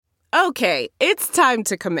Okay, it's time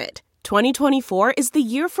to commit. 2024 is the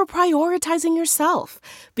year for prioritizing yourself.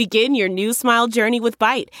 Begin your new smile journey with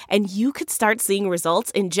Byte, and you could start seeing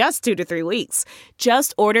results in just 2 to 3 weeks.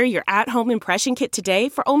 Just order your at-home impression kit today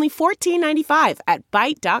for only $14.95 at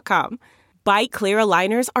Byte.com. Byte Clear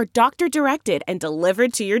aligners are doctor-directed and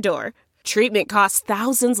delivered to your door. Treatment costs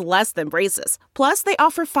thousands less than braces. Plus, they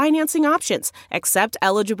offer financing options, accept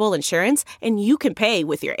eligible insurance, and you can pay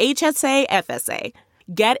with your HSA, FSA.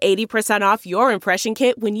 Get 80% off your impression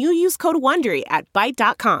kit when you use code WONDERY at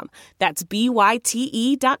Byte.com. That's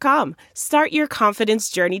BYTE.com. Start your confidence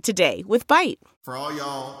journey today with Byte. For all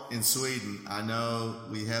y'all in Sweden, I know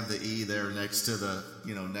we have the E there next to the,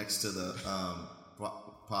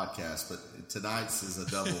 podcast, but tonight's is a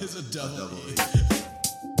double. It's a double E.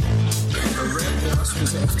 The red bus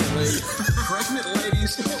was after me. Pregnant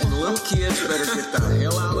ladies and little kids better get the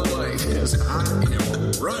hell out of the way, because I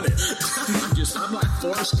am running. I'm like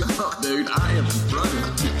Forrest Gump, dude. I am running.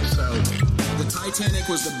 So, the Titanic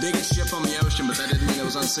was the biggest ship on the ocean, but that didn't mean it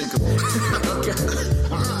was unsinkable. Okay.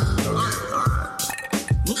 All right.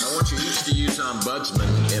 I want you each to use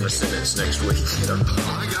ombudsman in a sentence next week.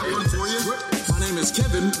 I got one for you. My name is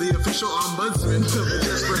Kevin, the official ombudsman of the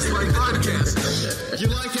Just Press Play podcast. You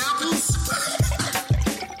like apples?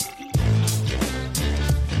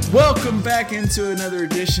 Welcome back into another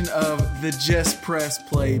edition of the Just Press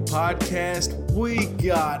Play podcast. We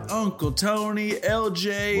got Uncle Tony,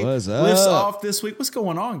 LJ. What's up? Lifts off this week. What's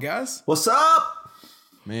going on, guys? What's up?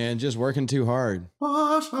 Man, just working too hard.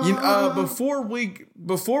 Before we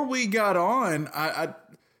got on,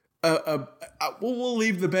 we'll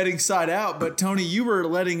leave the betting side out. But Tony, you were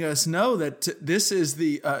letting us know that this is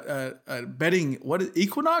the betting. What is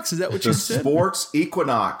Equinox? Is that what you said? Sports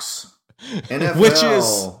Equinox. NFL, which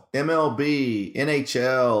is MLB,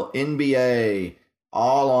 NHL, NBA,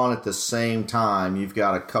 all on at the same time. You've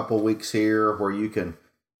got a couple weeks here where you can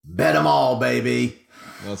bet them all, baby.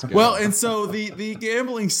 Let's go. Well, and so the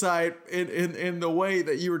gambling site, in the way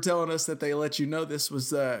that you were telling us that they let you know this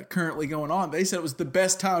was currently going on, they said it was the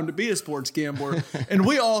best time to be a sports gambler, and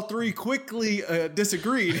we all three quickly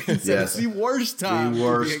disagreed and said it's the worst time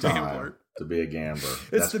to be a gambler. To be a gambler.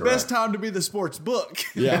 It's the best time to be the sports book.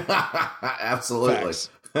 Yeah. Absolutely.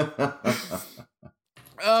 We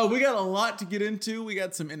got a lot to get into. We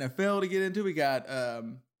got some NFL to get into. We got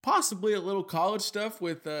possibly a little college stuff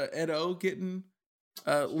with Ed O getting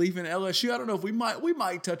leaving LSU. I don't know if we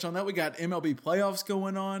might touch on that. We got MLB playoffs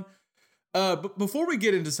going on. But before we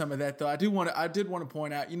get into some of that, though, I did want to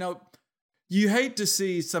point out, you hate to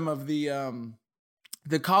see some of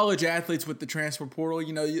the college athletes with the transfer portal.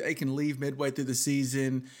 They can leave midway through the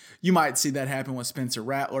season. You might see that happen with Spencer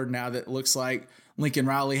Rattler now that it looks like Lincoln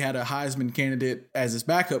Riley had a Heisman candidate as his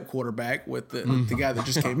backup quarterback with the guy that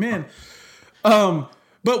just came in.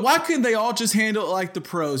 But why couldn't they all just handle it like the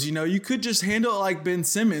pros? You could just handle it like Ben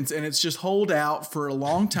Simmons, and it's just hold out for a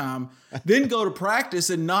long time, then go to practice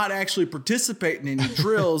and not actually participate in any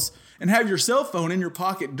drills and have your cell phone in your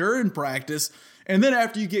pocket during practice. And then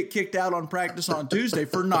after you get kicked out on practice on Tuesday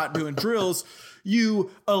for not doing drills, you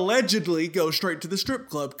allegedly go straight to the strip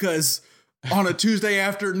club, because on a Tuesday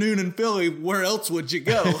afternoon in Philly, where else would you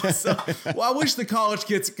go? So, I wish the college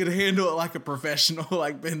kids could handle it like a professional,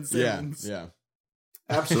 like Ben Simmons. Yeah.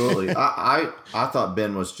 Absolutely. I thought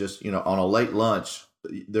Ben was just, on a late lunch,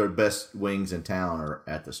 their best wings in town are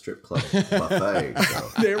at the strip club buffet. So.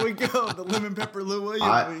 There we go. The lemon pepper Lou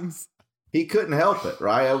Williams wings. He couldn't help it,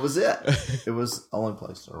 right? It was it. It was the only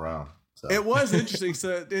place around. So. It was interesting.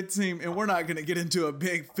 So it seemed, and we're not going to get into a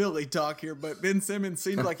big Philly talk here, but Ben Simmons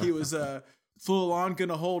seemed like he was full on going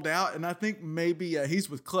to hold out. And I think maybe he's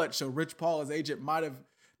with Clutch. So Rich Paul, his agent,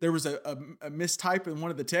 there was a mistype in one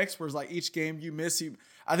of the texts where it's like each game you miss,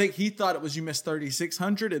 I think he thought it was you missed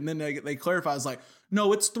 3,600, and then they clarified, it's like,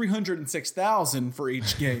 no, it's 306,000 for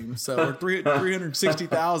each game, so or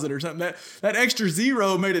 360,000 or something. That extra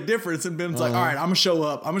zero made a difference, and Ben's like, all right, I'm gonna show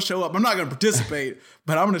up. I'm not gonna participate,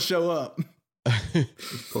 but I'm gonna show up. He's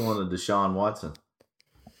pulling a Deshaun Watson.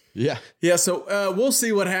 Yeah. So we'll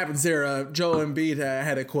see what happens there. Joel Embiid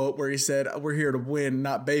had a quote where he said, "We're here to win,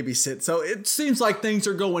 not babysit." So it seems like things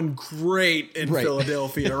are going great in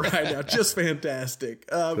Philadelphia right now. Just fantastic.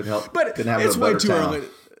 But it's way too early.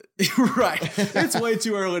 Right. It's way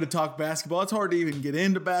too early to talk basketball. It's hard to even get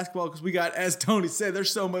into basketball because we got, as Tony said,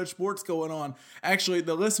 there's so much sports going on. Actually,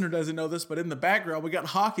 the listener doesn't know this, but in the background, we got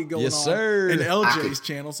hockey going on in LJ's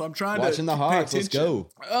channel. So I'm trying watching the Hawks. Let's go.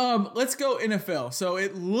 Let's go NFL. So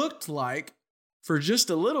it looked like for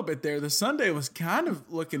just a little bit there, the Sunday was kind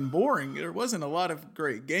of looking boring. There wasn't a lot of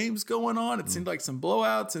great games going on. It seemed like some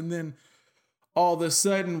blowouts. And then all of a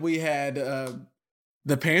sudden we had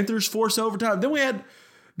The Panthers force overtime. Then we had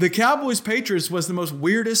the Cowboys-Patriots was the most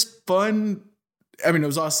weirdest fun. I mean, it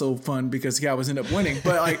was also fun because the Cowboys ended up winning,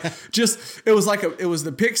 but like it was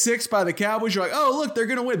the pick six by the Cowboys. You're like, oh, look, they're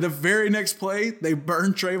going to win. The very next play, they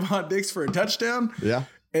burned Trayvon Diggs for a touchdown. Yeah.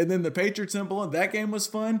 And then the Patriots symbol, and that game was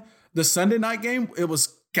fun. The Sunday night game, it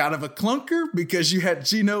was kind of a clunker because you had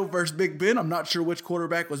Geno versus Big Ben. I'm not sure which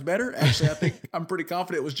quarterback was better. Actually, I'm pretty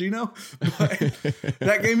confident it was Geno. But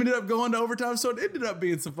that game ended up going to overtime, so it ended up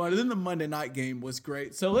being some fun. And then the Monday night game was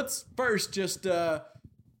great. So let's first just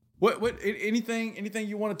anything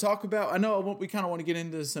you want to talk about? I know we kind of want to get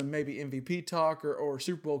into some maybe MVP talk or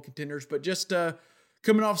Super Bowl contenders, but just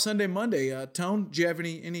coming off Sunday, Monday, Tone, do you have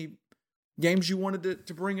any games you wanted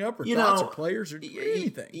to bring up or thoughts or players or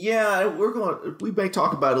anything? Yeah, we may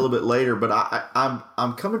talk about it a little bit later, but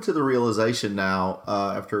I'm coming to the realization now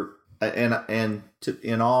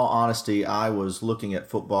in all honesty, I was looking at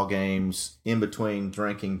football games in between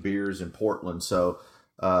drinking beers in Portland, so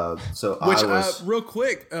real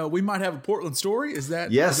quick, we might have a Portland story. Is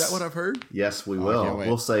that what I've heard? Yes, we will.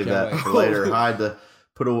 We'll save that for later.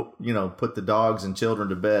 Put the dogs and children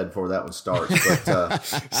to bed before that one starts. But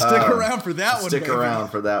stick around for that one. Stick around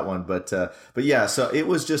for that one. But yeah, so it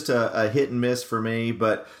was just a hit and miss for me.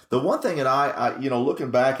 But the one thing that I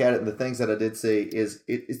looking back at it and the things that I did see is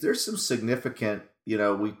there's some significant.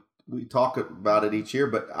 We talk about it each year,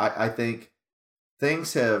 but I think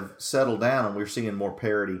things have settled down and we're seeing more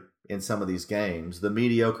parity in some of these games. The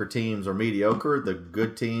mediocre teams are mediocre. The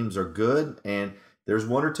good teams are good. And there's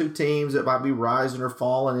one or two teams that might be rising or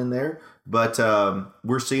falling in there. But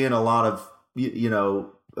we're seeing a lot of,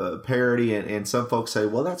 parity. And some folks say,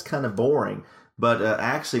 well, that's kind of boring. But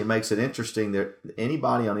actually it makes it interesting that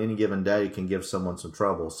anybody on any given day can give someone some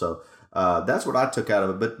trouble. So that's what I took out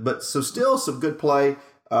of it. But so still some good play.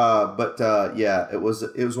 Yeah, it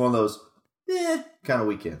was one of those kind of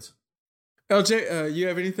weekends. LJ, you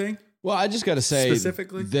have anything? Well, I just got to say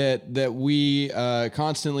specifically that we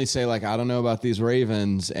constantly say, like, I don't know about these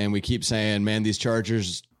Ravens, and we keep saying, man, these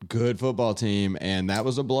Chargers, good football team, and that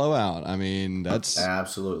was a blowout. I mean, that's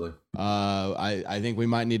absolutely. I think we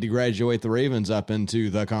might need to graduate the Ravens up into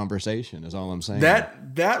the conversation. Is all I'm saying.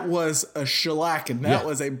 That was a shellacking. That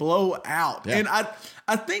was a blowout, and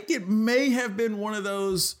I think it may have been one of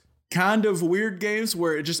those kind of weird games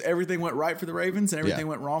where it just everything went right for the Ravens and everything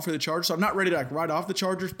went wrong for the Chargers. So I'm not ready to write off the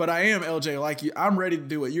Chargers, but I am, LJ, like you. I'm ready to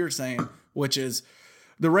do what you're saying, which is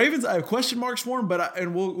the Ravens. I have question marks for them, but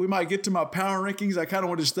we might get to my power rankings. I kind of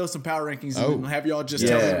want to just throw some power rankings and have y'all just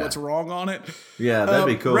tell me what's wrong on it. Yeah, that'd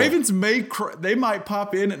be cool. Ravens they might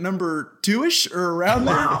pop in at number 2-ish or around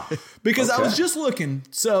there because I was just looking.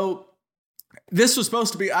 So this was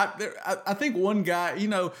supposed to be. I think one guy,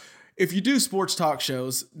 if you do sports talk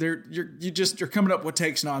shows, you're coming up with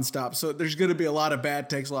takes nonstop. So there's going to be a lot of bad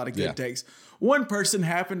takes, a lot of good takes. One person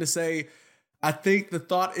happened to say, I think the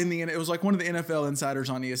thought it was like one of the NFL insiders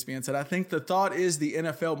on ESPN said, I think the thought is the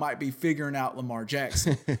NFL might be figuring out Lamar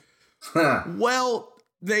Jackson. Well,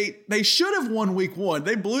 they should have won week 1.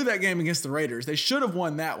 They blew that game against the Raiders. They should have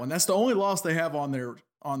won that one. That's the only loss they have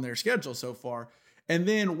on their schedule so far. And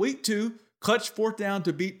then week 2, clutch 4th down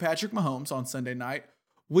to beat Patrick Mahomes on Sunday night.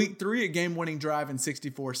 Week 3, a game-winning drive in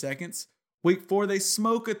 64 seconds. Week 4, they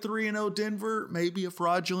smoke a 3-0 Denver, maybe a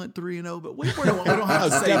fraudulent 3-0, but week 4, we don't have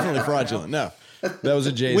to say definitely that fraudulent. No, that was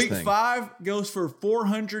a Jay's thing. Week 5 goes for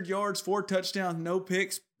 400 yards, 4 touchdowns, no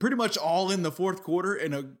picks, pretty much all in the fourth quarter,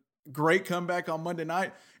 and a great comeback on Monday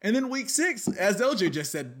night. And then week 6, as LJ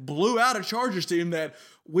just said, blew out a Chargers team that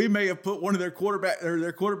we may have put one of their quarterback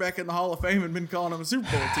in the Hall of Fame and been calling them a Super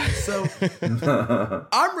Bowl team. So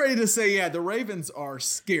I'm ready to say, the Ravens are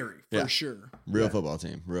scary for sure. Real football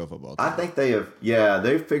team. I think they've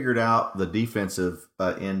figured out the defensive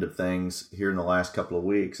end of things here in the last couple of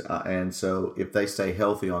weeks. And so if they stay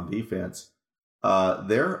healthy on defense,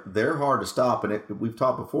 they're hard to stop. And we've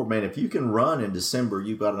talked before, man, if you can run in December,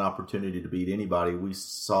 you've got an opportunity to beat anybody. We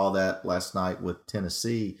saw that last night with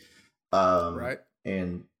Tennessee. Right.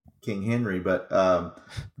 And King Henry, but I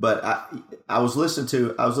was listening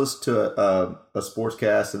to a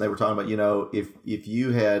sportscast and they were talking about, if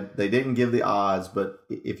you had, they didn't give the odds, but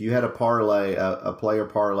if you had a parlay, a player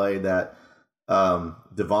parlay that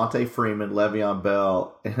Devontae Freeman, Le'Veon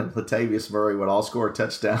Bell, and Latavius Murray would all score a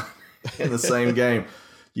touchdown in the same game,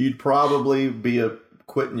 you'd probably be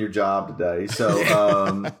quitting your job today.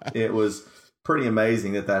 So it was pretty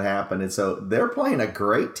amazing that happened, and so they're playing a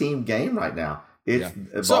great team game right now.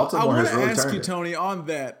 So I want to ask you, Tony, on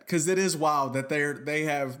that, because it is wild that they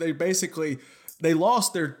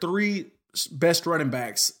lost their 3 best running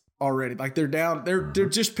backs already. Like they're down, they're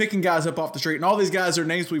just picking guys up off the street, and all these guys are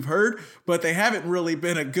names we've heard, but they haven't really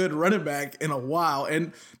been a good running back in a while.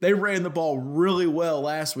 And they ran the ball really well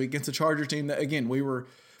last week against the Chargers team that, again,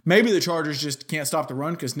 maybe the Chargers just can't stop the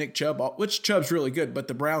run because Nick Chubb, which Chubb's really good, but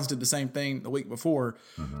the Browns did the same thing the week before.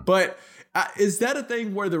 But is that a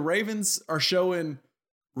thing where the Ravens are showing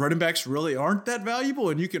running backs really aren't that valuable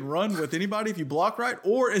and you can run with anybody if you block right?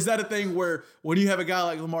 Or is that a thing where when you have a guy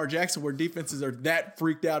like Lamar Jackson where defenses are that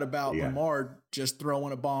freaked out about Lamar just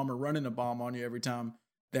throwing a bomb or running a bomb on you every time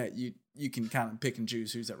that you can kind of pick and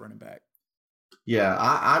choose who's that running back? Yeah,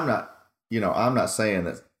 I'm not saying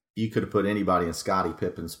that you could have put anybody in Scottie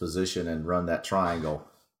Pippen's position and run that triangle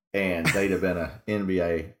and they'd have been an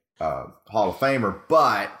NBA Hall of Famer,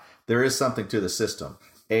 but there is something to the system.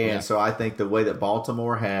 And so I think the way that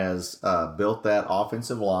Baltimore has built that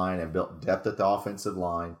offensive line and built depth at the offensive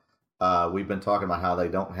line, we've been talking about how they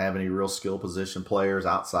don't have any real skill position players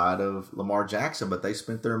outside of Lamar Jackson, but they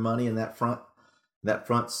spent their money in that front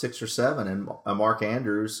 6 or 7. And Mark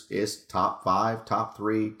Andrews is top 5, top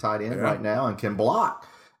 3 tight end right now and can block.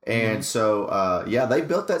 And so, they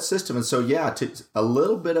built that system. And so, a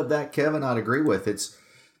little bit of that, Kevin, I'd agree with.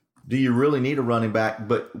 Do you really need a running back?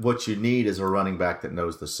 But what you need is a running back that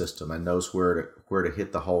knows the system and knows where to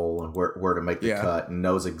hit the hole and where to make the cut and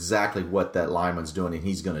knows exactly what that lineman's doing and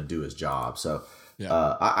he's going to do his job. So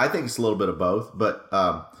I think it's a little bit of both. But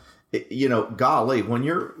golly, when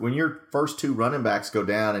your first 2 running backs go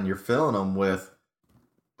down and you're filling them with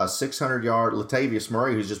a 600-yard Latavius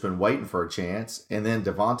Murray who's just been waiting for a chance, and then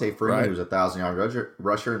Devontae Freeman who's a 1,000-yard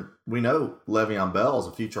rusher. We know Le'Veon Bell is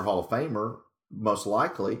a future Hall of Famer, most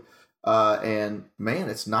likely. And man,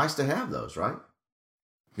 it's nice to have those, right?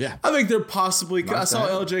 Yeah. I think they're possibly, I saw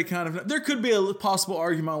LJ there could be a possible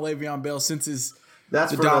argument on Le'Veon Bell since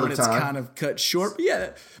the dominance kind of cut short.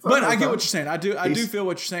 But but I get what you're saying. I do feel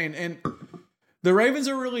what you're saying. And the Ravens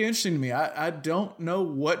are really interesting to me. I don't know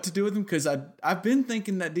what to do with them because I've been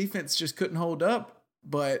thinking that defense just couldn't hold up,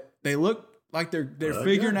 but they look like they're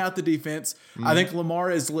figuring out the defense. I think Lamar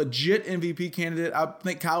is legit MVP candidate. I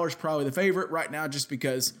think Kyler's probably the favorite right now just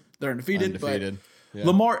because they're undefeated. But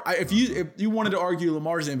Lamar, if you wanted to argue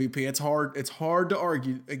Lamar's MVP, it's hard to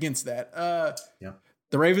argue against that.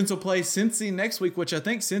 The Ravens will play Cincy next week, which I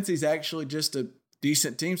think Cincy's actually just a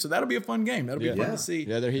decent team, so that'll be a fun game. That'll be fun to see.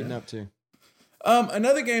 Yeah, they're heating up too.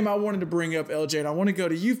 Another game I wanted to bring up, LJ, and I want to go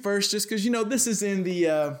to you first just because, this is in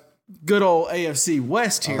the good old AFC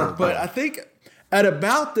West here. But I think at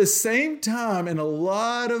about the same time in a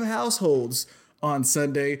lot of households on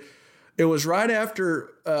Sunday, it was right after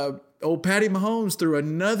old Patty Mahomes threw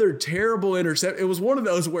another terrible interception. It was one of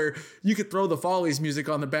those where you could throw the Follies music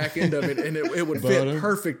on the back end of it and it would fit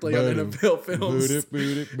perfectly on NFL films.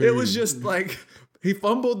 It was just like he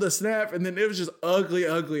fumbled the snap and then it was just ugly,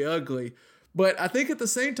 ugly, ugly. But I think at the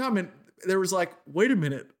same time, and there was like, wait a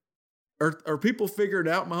minute, are people figuring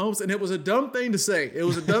out Mahomes? And it was a dumb thing to say. It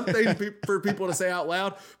was a dumb thing for people to say out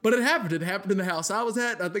loud, but it happened. It happened in the house I was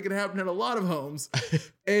at, and I think it happened in a lot of homes.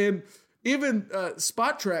 And even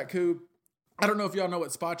Spot Track, who, I don't know if y'all know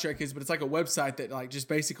what Spot Track is, but it's like a website that like just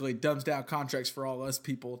basically dumbs down contracts for all us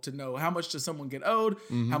people to know how much does someone get owed,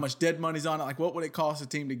 how much dead money's on it, like what would it cost a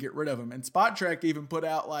team to get rid of them. And Spot Track even put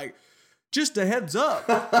out like, just a heads up,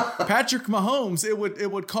 Patrick Mahomes, it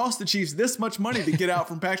would cost the Chiefs this much money to get out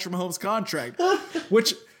from Patrick Mahomes' contract,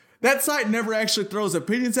 which that site never actually throws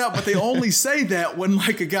opinions out, but they only say that when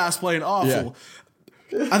like a guy's playing awful.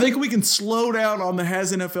 Yeah. I think we can slow down on the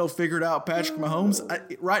has NFL figured out Patrick Mahomes.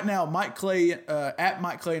 Right now, Mike Clay, at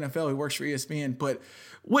Mike Clay NFL, who works for ESPN,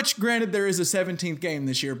 which granted there is a 17th game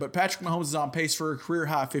this year, but Patrick Mahomes is on pace for a career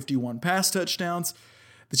high 51 pass touchdowns.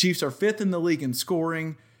 The Chiefs are 5th in the league in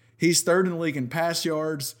scoring. He's 3rd in the league in pass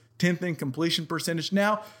yards, 10th in completion percentage.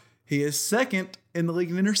 Now, he is 2nd in the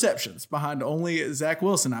league in interceptions, behind only Zach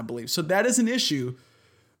Wilson, I believe. So that is an issue.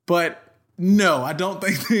 But no, I don't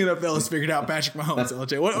think the NFL has figured out Patrick Mahomes,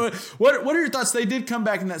 LJ. What are your thoughts? They did come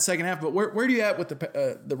back in that second half, but where do you at with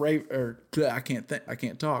the I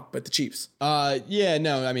can't talk, but the Chiefs?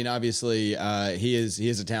 Obviously, he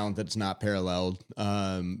is a talent that's not paralleled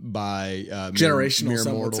by generational mere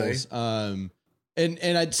some mortals. would say.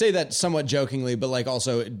 And I'd say that somewhat jokingly, but like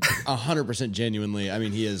also 100% genuinely. I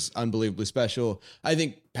mean, he is unbelievably special. I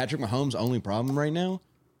think Patrick Mahomes' only problem right now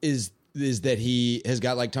is that he has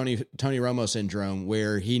got like Tony Romo syndrome,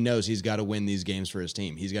 where he knows he's got to win these games for his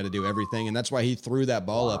team. He's got to do everything, and that's why he threw that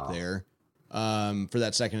ball up there for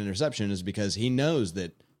that second interception, is because he knows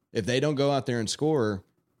that if they don't go out there and score,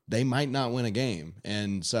 they might not win a game.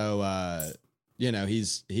 And so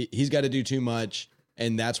he's got to do too much.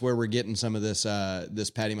 And that's where we're getting some of this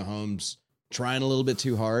Patty Mahomes trying a little bit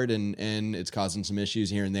too hard, and it's causing some issues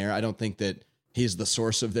here and there. I don't think that he's the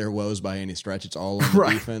source of their woes by any stretch. It's all on the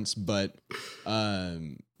defense, but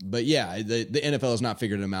yeah, the NFL has not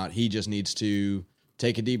figured him out. He just needs to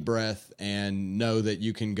take a deep breath and know that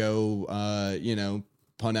you can go,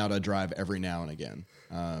 punt out a drive every now and again.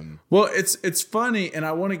 Well, it's funny, and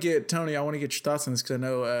I want to get Tony. I want to get your thoughts on this because I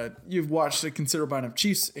know you've watched a considerable amount of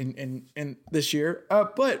Chiefs in this year.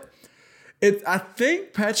 But I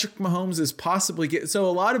think Patrick Mahomes is possibly so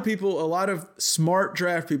a lot of smart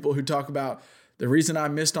draft people who talk about the reason I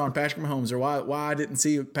missed on Patrick Mahomes or why I didn't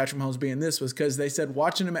see Patrick Mahomes being this was because they said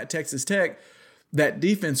watching him at Texas Tech, that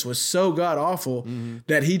defense was so god awful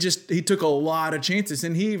that he took a lot of chances,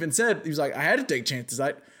 and he even said he was like, I had to take chances.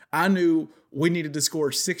 I knew we needed to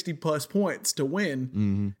score 60 plus points to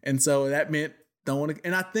win. And so that meant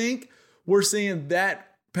and I think we're seeing that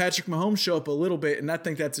Patrick Mahomes show up a little bit. And I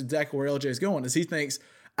think that's exactly where LJ is going, is he thinks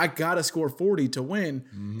I got to score 40 to win.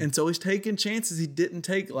 And so he's taking chances he didn't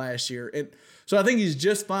take last year. And so I think he's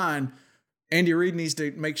just fine. Andy Reid needs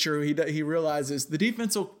to make sure he realizes the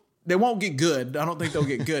defense they won't get good. I don't think they'll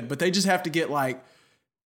get good, but they just have to get like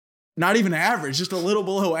not even average, just a little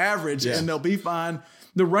below average, and they'll be fine.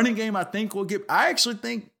 The running game, I think, I actually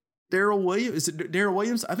think Darrell Williams, is it Darrell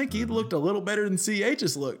Williams? I think he looked a little better than CH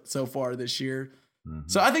has looked so far this year.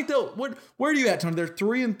 So I think where are you at, Tony? They're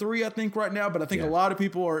 3-3, I think, right now, but I think a lot of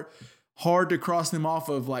people are hard to cross them off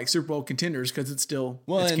of like Super Bowl contenders because it's still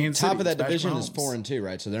and Kansas top City, of that division Mahomes. is 4-2,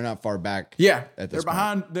 right? So they're not far back. Yeah, at they're this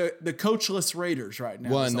behind the coachless Raiders right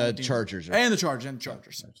now. Well, and the Chargers, and the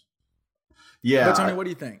Chargers. Yeah, but Tony, what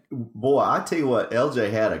do you think? Boy, I tell you what,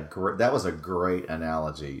 LJ had that was a great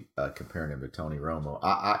analogy comparing him to Tony Romo.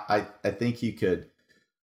 I think you could.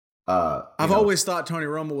 I've always thought Tony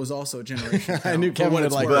Romo was also a generation. I knew Kevin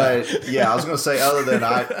would like that. But yeah, I was going to say, other than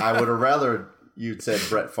I would have rather you'd said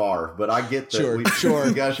Brett Favre, but I get that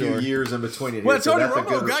we got a few years in between it. Well, here, Tony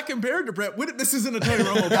Romo got compared to Brett. This isn't a Tony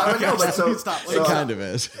Romo podcast. It kind of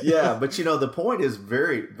is. Yeah, but the point is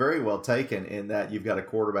very, very well taken in that you've got a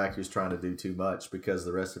quarterback who's trying to do too much because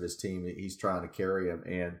the rest of his team, he's trying to carry him.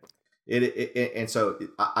 And and so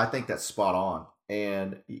I think that's spot on.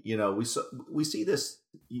 And, we see this,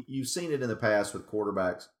 you've seen it in the past with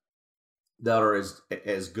quarterbacks that are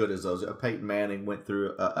as good as those. Peyton Manning went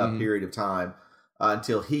through a period of time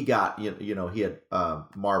until he got, he had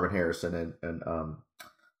Marvin Harrison and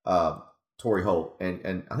Torrey Holt.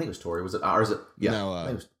 And I think it was Torrey. Was it? Or is it? Yeah.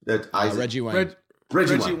 No, Reggie Wayne.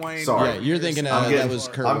 Reggie Wayne. Sorry. Yeah, you're thinking that was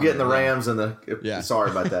Kurt. I'm getting the Rams and the. Yeah.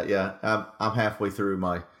 Sorry about that. Yeah. I'm halfway through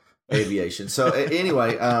my aviation. So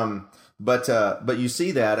anyway, But you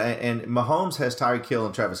see that, and Mahomes has Tyreek Hill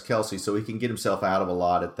and Travis Kelce, so he can get himself out of a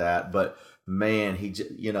lot at that. But man, he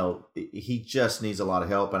just needs a lot of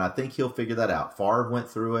help, and I think he'll figure that out. Favre went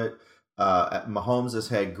through it. Mahomes has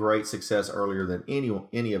had great success earlier than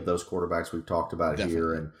any of those quarterbacks we've talked about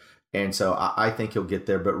here, and so I think he'll get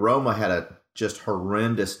there. But Roma had a just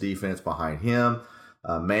horrendous defense behind him.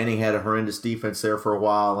 Manning had a horrendous defense there for a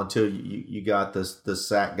while until you got the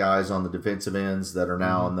sack guys on the defensive ends that are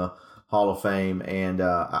now in the Hall of Fame, and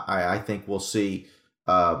I think we'll see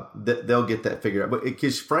that they'll get that figured out. But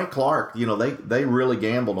because Frank Clark, they really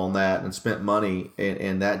gambled on that and spent money,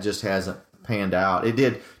 and that just hasn't panned out. It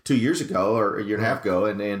did 2 years ago or a year and a half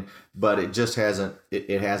ago, but it just hasn't.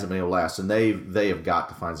 It hasn't been able to last, and they have got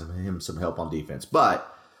to find some help on defense.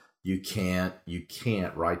 But you can't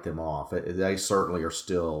write them off. They certainly are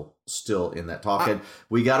still in that talk. And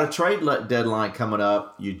we got a trade deadline coming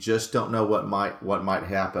up. You just don't know what might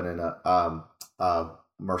happen. And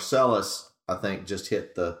Marcellus, I think, just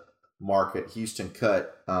hit the market. Houston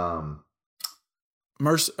cut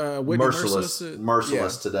Merciless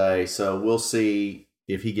today. So we'll see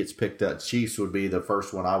if he gets picked up. Chiefs would be the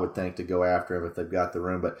first one I would think to go after him if they've got the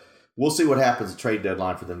room, but we'll see what happens at trade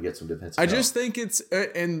deadline for them to get some defensive help. I just think it's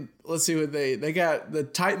and let's see what they got the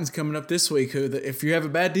Titans coming up this week. If you have a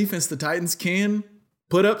bad defense, the Titans can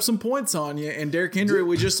put up some points on you. And Derrick Henry,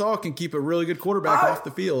 we just saw, can keep a really good quarterback off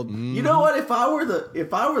the field. You know what? If I were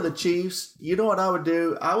the Chiefs, you know what I would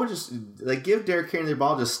do? I would just give Derrick Henry the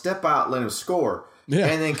ball, just step out, let him score,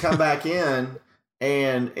 and then come back in.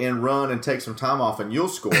 And run and take some time off, and you'll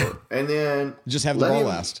score. And then just have the ball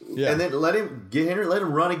last. Yeah. And then let him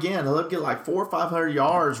run again. Let him get like 400 or 500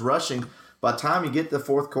 yards rushing. By the time you get to the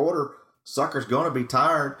fourth quarter, sucker's going to be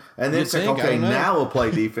tired. And then say, okay, now we'll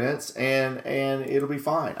play defense, and it'll be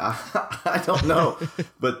fine. I don't know,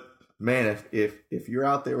 but man, if you're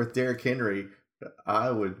out there with Derrick Henry,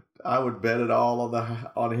 I would bet it all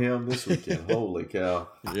on him this weekend. Holy cow!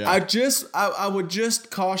 Yeah. I would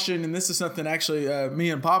just caution, and this is something actually me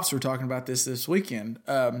and Pops were talking about this weekend.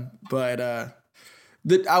 But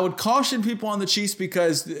I would caution people on the Chiefs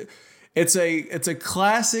because it's a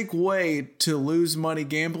classic way to lose money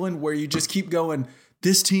gambling, where you just keep going.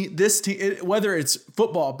 This team, whether it's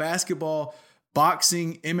football, basketball,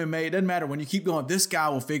 boxing, MMA, it doesn't matter. When you keep going, this guy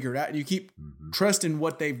will figure it out. And you keep trusting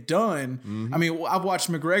what they've done. I mean, I've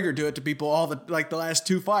watched McGregor do it to people the last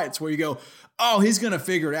 2 fights, where you go, oh, he's going to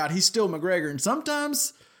figure it out. He's still McGregor. And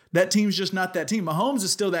sometimes that team's just not that team. Mahomes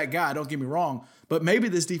is still that guy. Don't get me wrong, but maybe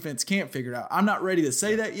this defense can't figure it out. I'm not ready to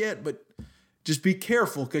say that yet, but just be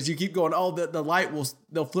careful, because you keep going, oh, the light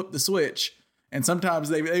they'll flip the switch. And sometimes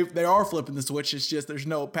they are flipping the switch. It's just there's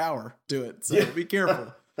no power to it. So be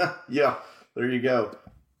careful. Yeah, there you go.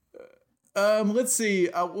 Let's see.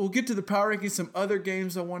 We'll get to the power rankings. Some other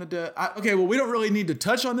games I wanted to. Okay, well, we don't really need to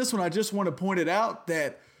touch on this one. I just want to point it out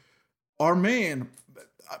that our man,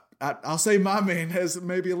 I'll say my man, has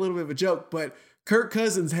maybe a little bit of a joke, but Kirk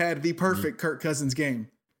Cousins had the perfect Kirk Cousins game.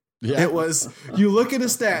 Yeah. It was, you look at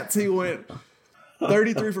his stats, he went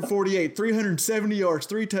 33 for 48, 370 yards,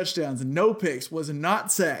 3 touchdowns, and no picks, was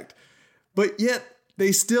not sacked. But yet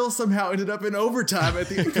they still somehow ended up in overtime.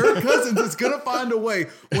 Kirk Cousins is going to find a way,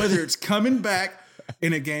 whether it's coming back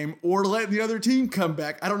in a game or letting the other team come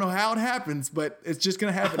back. I don't know how it happens, but it's just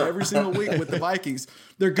going to happen every single week with the Vikings.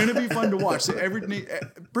 They're going to be fun to watch. So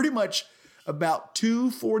pretty much about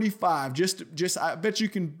 2:45. Just I bet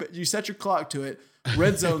you set your clock to it.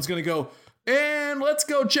 Red Zone's going to go. And let's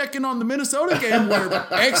go check in on the Minnesota game where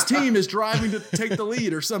X team is driving to take the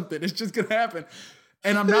lead or something. It's just going to happen.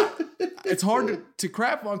 And it's hard to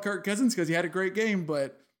crap on Kirk Cousins because he had a great game,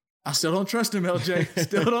 but I still don't trust him, LJ.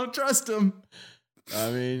 Still don't trust him. I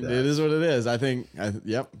mean, it is what it is. I think,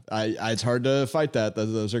 it's hard to fight that.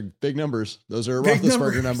 Those are big numbers. Those are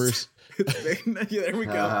Roethlisberger numbers. Yeah, there we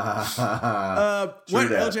go.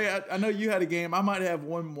 LJ, I know you had a game. I might have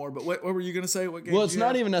one more, but what were you going to say? What game? Well, it's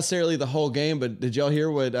not even necessarily the whole game, but did y'all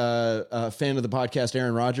hear what a fan of the podcast,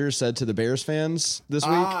 Aaron Rodgers, said to the Bears fans this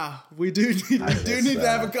week? We do need to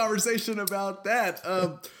have a conversation about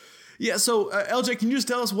that. Yeah, so LJ, can you just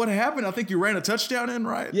tell us what happened? I think you ran a touchdown in,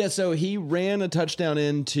 right? Yeah, so he ran a touchdown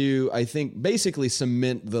in to, I think, basically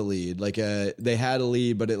cement the lead. Like they had a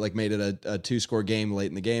lead, but it made it a 2-score game late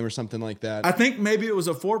in the game or something like that. I think maybe it was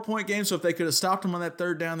a 4-point game, so if they could have stopped him on that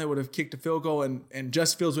third down, they would have kicked a field goal, and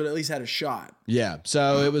Justin Fields would have at least had a shot. Yeah,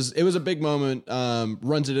 so it was a big moment.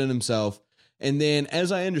 Runs it in himself, and then,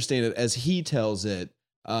 as I understand it, as he tells it,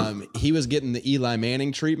 he was getting the Eli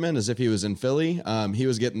Manning treatment as if he was in Philly. He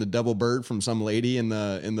was getting the double bird from some lady in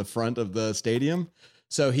the front of the stadium.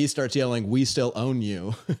 So he starts yelling, "We still own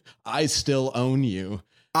you. I still own you.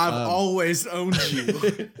 I've always owned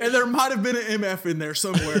you." And there might have been an MF in there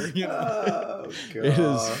somewhere. You know? Oh,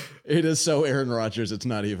 God. It is so Aaron Rodgers. It's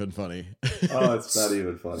not even funny. Oh, it's not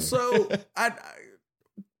even funny. So I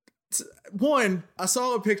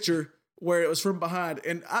saw a picture where it was from behind,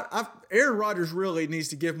 and Aaron Rodgers really needs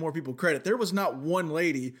to give more people credit. There was not one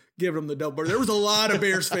lady giving him the double bird. There was a lot of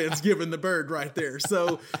Bears fans giving the bird right there.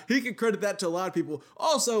 So he can credit that to a lot of people.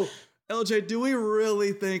 Also, LJ, do we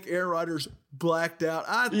really think Aaron Rodgers blacked out?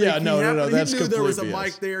 I think no. That's he knew there was a complete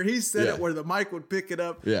mic BS. there. He said it where the mic would pick it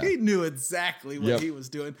up. Yeah. He knew exactly what he was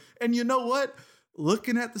doing. And you know what?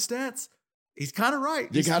 Looking at the stats, he's kind of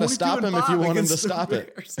right. You got to stop him if you want him to stop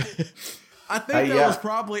it. I think that was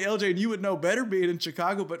probably, LJ, and you would know better being in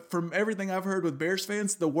Chicago, but from everything I've heard with Bears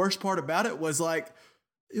fans, the worst part about it was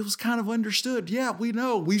it was kind of understood. Yeah, we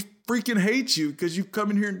know. We freaking hate you because you've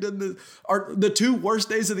come in here and done the 2 worst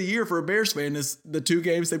days of the year for a Bears fan is the 2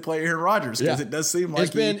 games they play Aaron Rodgers, because it does seem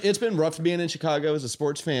like it's been rough being in Chicago as a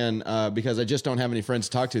sports fan because I just don't have any friends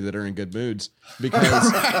to talk to that are in good moods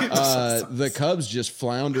because the Cubs just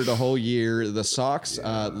floundered a whole year. The Sox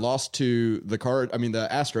lost to the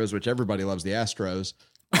Astros, which everybody loves the Astros.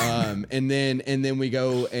 And then we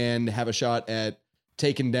go and have a shot at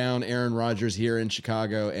taking down Aaron Rodgers here in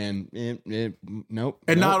Chicago, and nope.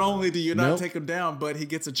 And not only do you not take him down, but he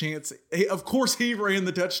gets a chance. Of course, he ran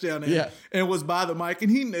the touchdown in and was by the mic, and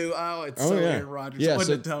he knew, Aaron Rodgers. Yeah,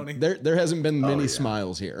 wasn't it, Tony? There hasn't been many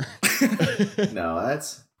smiles here. No,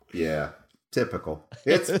 that's typical.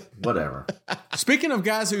 It's whatever. Speaking of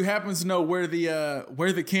guys who happens to know where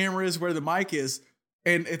the camera is, where the mic is,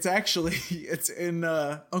 and it's actually it's in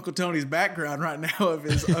Uncle Tony's background right now of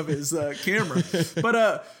his camera.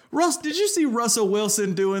 But Russ, did you see Russell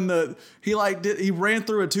Wilson doing he ran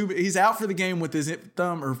through he's out for the game with his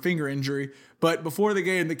thumb or finger injury, but before the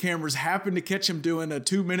game the cameras happened to catch him doing a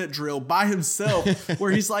 2-minute drill by himself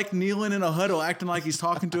where he's like kneeling in a huddle acting like he's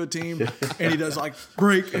talking to a team, and he does like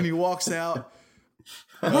break and he walks out.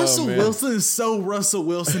 Russell Wilson is so Russell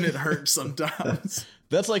Wilson it hurts sometimes.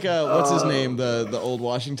 That's like what's his name, the old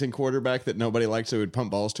Washington quarterback that nobody liked, so he would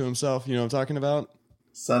pump balls to himself. You know what I'm talking about?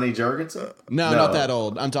 Sonny Jurgensen? No, not that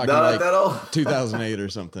old. I'm talking not like that old. 2008 or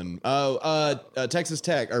something. Texas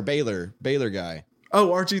Tech or Baylor guy. Oh,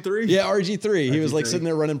 RG3? Yeah, RG3. He was like sitting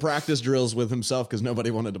there running practice drills with himself because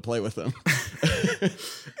nobody wanted to play with him.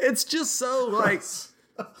 It's just so like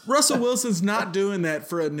Russell Wilson's not doing that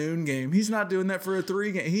for a noon game. He's not doing that for a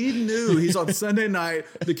 3 game. He knew he's on Sunday night.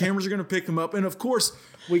 The cameras are going to pick him up. And of course,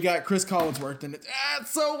 we got Chris Collinsworth. And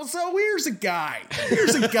so here's a guy.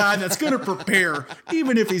 Here's a guy that's going to prepare.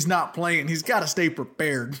 Even if he's not playing, he's got to stay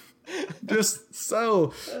prepared. Just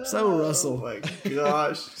so Russell. Oh my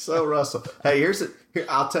gosh. So Russell. Hey, here,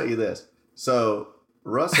 I'll tell you this. So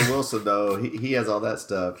Russell Wilson, though, he has all that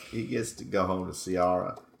stuff. He gets to go home to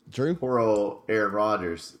Ciara. True. Poor old Aaron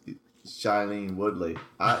Rodgers, Shailene Woodley.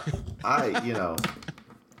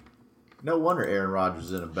 No wonder Aaron Rodgers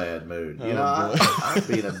is in a bad mood. I'd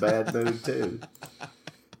be in a bad mood too.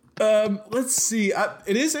 Let's see.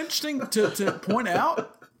 It is interesting to point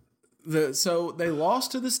out so they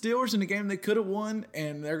lost to the Steelers in a game they could have won,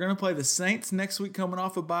 and they're going to play the Saints next week coming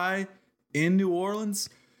off a bye in New Orleans.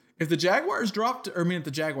 If the Seahawks dropped to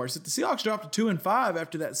 2-5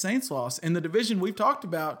 after that Saints loss in the division we've talked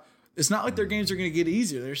about, it's not like their games are going to get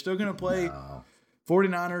easier. They're still going to play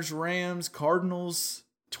 49ers, Rams, Cardinals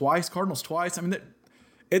twice. I mean,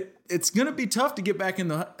 it's going to be tough to get back in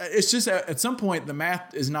the. It's just at some point the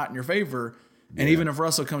math is not in your favor, and even if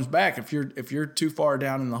Russell comes back, if you're too far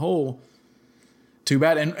down in the hole, too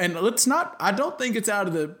bad. And let's not. I don't think it's out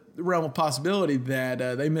of the realm of possibility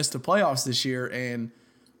that they missed the playoffs this year and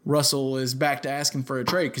Russell is back to asking for a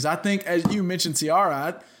trade, because I think, as you mentioned,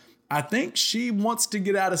 Ciara, I think she wants to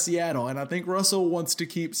get out of Seattle, and I think Russell wants to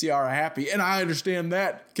keep Ciara happy, and I understand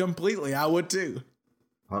that completely. I would too.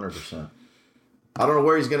 100%. I don't know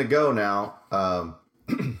where he's going to go now.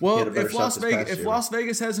 Well, if Las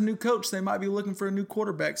Vegas has a new coach, they might be looking for a new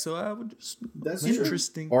quarterback. So I would just that's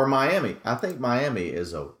interesting. True. Or Miami. I think Miami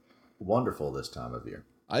is wonderful this time of year.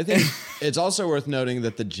 I think it's also worth noting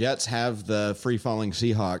that the Jets have the free-falling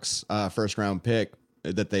Seahawks first round pick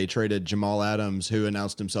that they traded Jamal Adams, who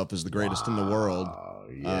announced himself as the greatest in the world,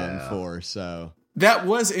 for. So that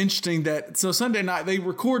was interesting. So Sunday night they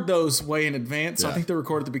record those way in advance. Yeah. So I think they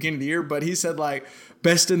record at the beginning of the year, but he said like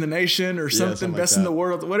best in the nation or something best in the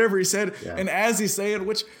world, whatever he said. Yeah. And as he's saying,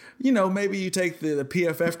 which, maybe you take the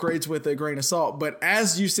PFF grades with a grain of salt, but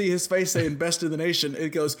as you see his face saying best in the nation,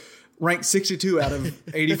 it goes ranked 62 out of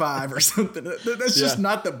 85 or something. That's just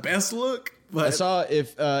not the best look. But I saw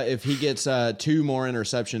if he gets 2 more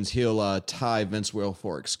interceptions, he'll tie Vince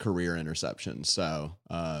Wilfork's career interceptions. So,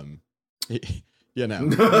 that is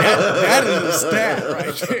a stat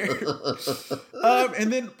right there.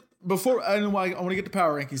 And then before, I want to get to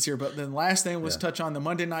power rankings here, but then last thing was touch on the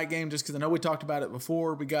Monday night game, just because I know we talked about it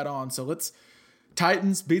before we got on. So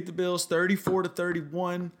Titans beat the Bills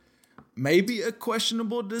 34-31. Maybe a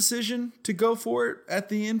questionable decision to go for it at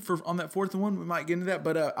the end on that 4th and 1. We might get into that,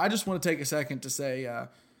 but I just want to take a second to say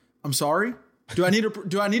I'm sorry. Do I need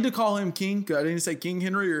to call him King? I didn't say King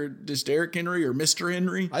Henry or just Derrick Henry or Mr.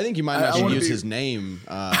 Henry. I think you might not use his name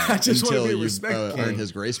until you earn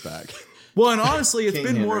his grace back. Well, and honestly, it's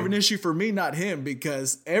been more of an issue for me, not him,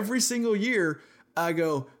 because every single year I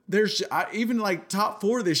go, even like top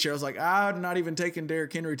 4 this year. I was like, I'm not even taking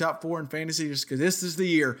Derrick Henry top 4 in fantasy just because this is the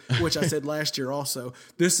year, which I said last year also.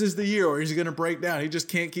 This is the year where he's going to break down. He just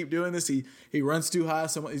can't keep doing this. He runs too high.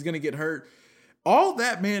 He's going to get hurt. All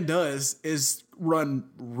that man does is run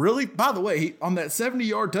really. By the way, on that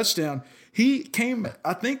 70-yard touchdown, he came.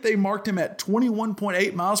 I think they marked him at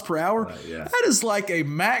 21.8 miles per hour. That is like a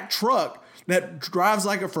Mack truck that drives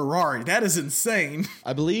like a Ferrari. That is insane.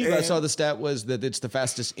 I believe I saw the stat was that it's the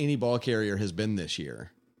fastest any ball carrier has been this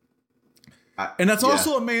year. And that's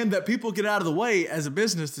also a man that people get out of the way as a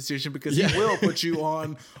business decision, because he will put you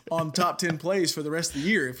on top 10 plays for the rest of the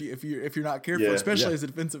year if you're not careful, especially as a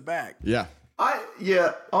defensive back. Yeah.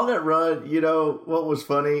 On that run, what was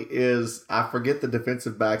funny is I forget the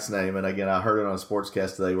defensive back's name, and again I heard it on a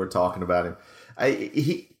sportscast today. We're talking about him.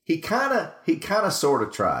 He kind of sort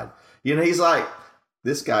of tried. He's like,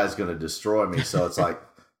 this guy's going to destroy me. So it's like,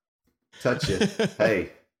 touch it.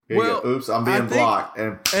 Hey, Here you go. Oops, I'm being blocked.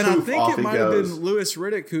 And I poof, think off it might he have goes. been Lewis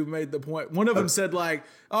Riddick who made the point. One of them said like,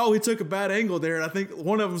 "Oh, he took a bad angle there," and I think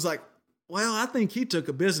one of them was like, "Well, I think he took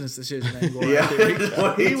a business decision angle."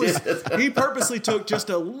 Right there. He purposely took just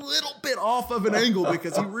a little bit off of an angle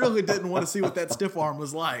because he really didn't want to see what that stiff arm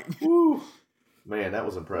was like. Woo. Man, that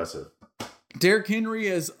was impressive. Derrick Henry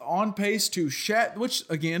is on pace to which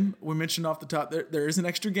again we mentioned off the top. There is an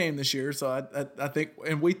extra game this year, so I think,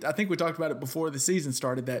 and I think we talked about it before the season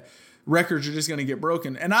started, that records are just going to get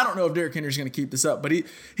broken. And I don't know if Derrick Henry's going to keep this up, but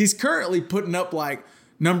he's currently putting up like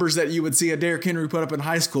numbers that you would see a Derrick Henry put up in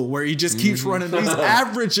high school, where he just keeps running. He's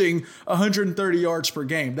averaging 130 yards per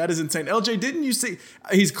game. That is insane. LJ, didn't you see?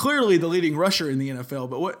 He's clearly the leading rusher in the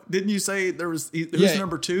NFL, but what didn't you say who's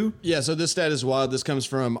number 2? Yeah, so this stat is wild. This comes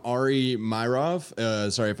from Ari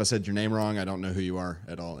Myrov. Sorry if I said your name wrong. I don't know who you are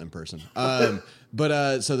at all in person.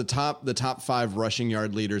 But so the top 5 rushing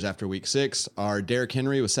yard leaders after week 6 are Derrick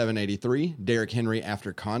Henry with 783, Derrick Henry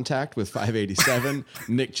after contact with 587,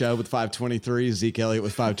 Nick Chubb with 523, Zeke Elliott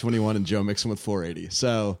with 521, and Joe Mixon with 480.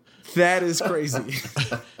 So that is crazy.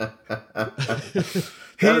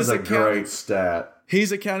 That is a great stat.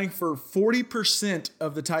 He's accounting for 40%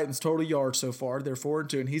 of the Titans' total yards so far. They're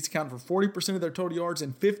 4-2, and he's accounting for 40% of their total yards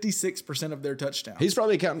and 56% of their touchdowns. He's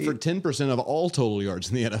probably accounting for 10% of all total yards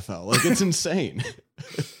in the NFL. Like, it's insane.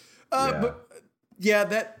 But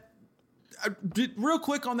real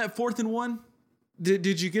quick on that 4th and 1. Did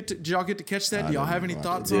y'all get to catch that? Do y'all have any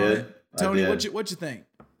thoughts on it? Tony, what'd you think?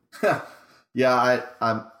 Yeah,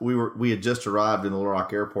 we had just arrived in the Little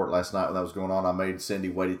Rock Airport last night when that was going on. I made Cindy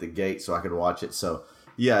wait at the gate so I could watch it. So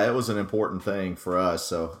yeah, it was an important thing for us.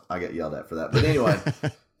 So I got yelled at for that. But anyway,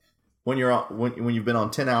 when you've been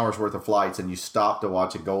on 10 hours worth of flights and you stop to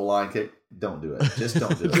watch a goal line kick, don't do it. Just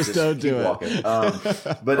don't do it. Just don't do it. Walking.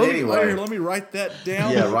 But anyway, let me write that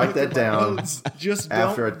down. Yeah, write that down. Just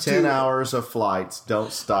after 10 hours of flights,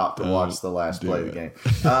 don't stop to watch the last play of the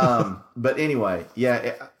game. But anyway,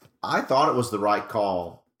 yeah. I thought it was the right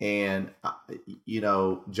call, and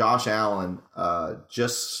Josh Allen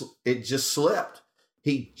just slipped.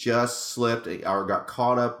 He just slipped or got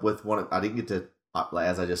caught up with one. I didn't get to,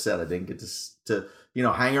 as I just said, I didn't get to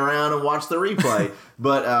hang around and watch the replay,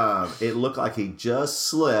 but it looked like he just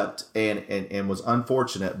slipped and was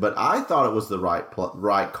unfortunate. But I thought it was the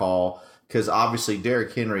right call, because obviously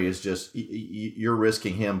Derrick Henry is just, you're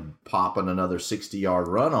risking him popping another 60-yard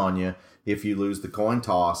run on you if you lose the coin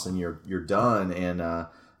toss, and you're done.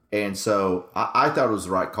 And so I thought it was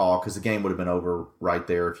the right call, because the game would have been over right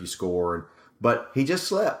there if you score. But he just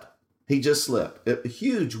slipped. A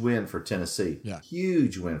huge win for Tennessee. Yeah,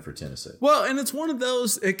 huge win for Tennessee. Well, and it's one of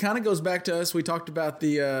those. It kind of goes back to us. We talked about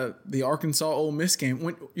the Arkansas Ole Miss game.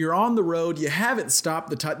 When you're on the road, you haven't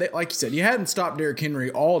stopped like you said, you hadn't stopped Derrick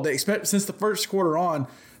Henry all day, since the first quarter on.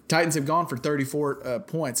 Titans have gone for 34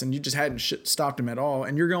 points, and you just hadn't stopped him at all.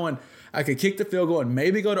 And you're going, I could kick the field goal and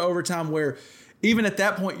maybe go to overtime, where even at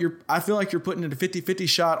that point, I feel like you're putting in a 50-50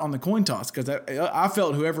 shot on the coin toss, because I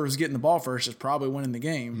felt whoever was getting the ball first is probably winning the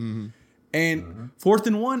game. Mm-hmm. And 4th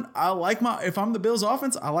and 1, if I'm the Bills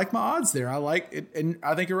offense, I like my odds there. I like it, and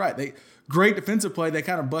I think you're right. Great defensive play. They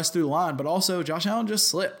kind of bust through the line, but also Josh Allen just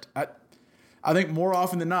slipped. I think more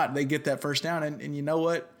often than not, they get that first down, and you know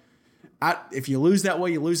what? If you lose that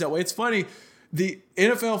way, you lose that way. It's funny. The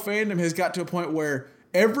NFL fandom has got to a point where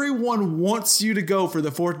everyone wants you to go for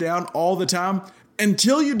the 4th down all the time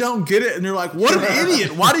until you don't get it. And they're like, what an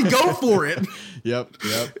idiot. Why'd he go for it? Yep.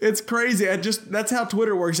 It's crazy. That's how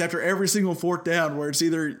Twitter works after every single 4th down, where it's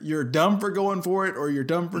either you're dumb for going for it or you're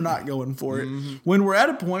dumb for not going for it. Mm-hmm. When we're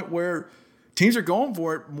at a point where teams are going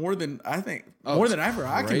for it more than ever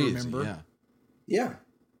I can remember. Yeah.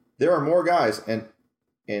 There are more guys. And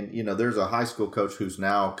there's a high school coach who's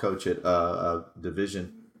now coach at a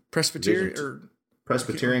division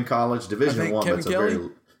Presbyterian College, Division I.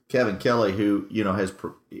 Kevin Kelly, who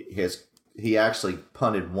he actually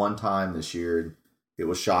punted one time this year. And it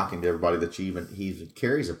was shocking to everybody that he even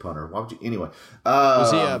carries a punter. Why would you anyway?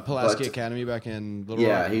 Was he at Pulaski Academy back in Little Rock?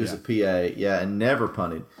 Yeah, he was a PA. Yeah, and never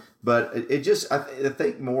punted. But I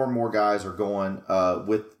think more and more guys are going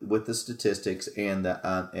with the statistics and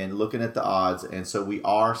looking at the odds, and so we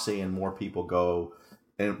are seeing more people go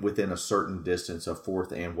and within a certain distance of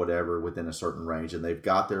 4th and whatever within a certain range, and they've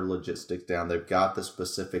got their logistics down. They've got the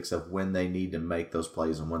specifics of when they need to make those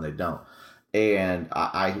plays and when they don't. And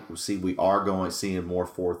I see we are seeing more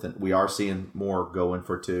 4th, and we are seeing more going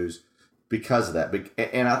for 2s because of that.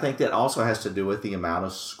 And I think that also has to do with the amount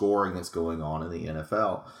of scoring that's going on in the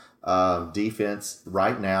NFL. Defense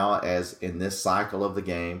right now, as in this cycle of the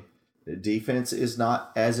game, defense is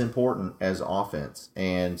not as important as offense.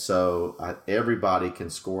 And so everybody can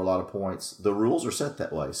score a lot of points. The rules are set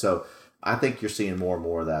that way. So I think you're seeing more and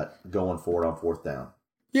more of that going forward on fourth down.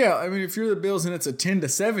 Yeah, I mean, if you're the Bills and it's a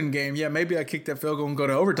 10-7 game, yeah, maybe I kick that field goal and go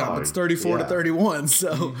to overtime. But it's 34-31.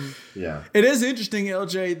 So yeah, it is interesting,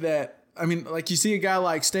 LJ, that, I mean, like you see a guy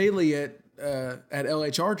like Staley at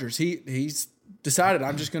LA Chargers. He's decided,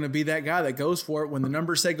 I'm just going to be that guy that goes for it. When the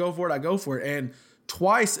numbers say go for it, I go for it. And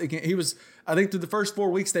twice again, he was, I think through the first 4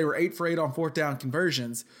 weeks, they were 8 for 8 on fourth down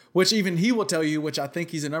conversions, which even he will tell you, which I think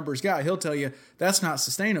he's a numbers guy. He'll tell you that's not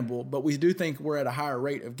sustainable, but we do think we're at a higher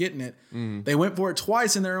rate of getting it. They went for it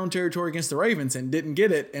twice in their own territory against the Ravens and didn't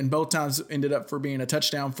get it. And both times ended up for being a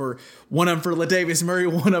touchdown, for one of them for Latavius Murray,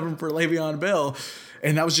 one of them for Le'Veon Bell.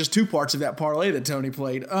 And that was just 2 parts of that parlay that Tony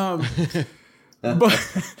played.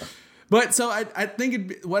 But so I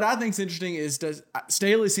think what I think is interesting is,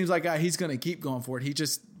 Staley seems like a guy, he's going to keep going for it. He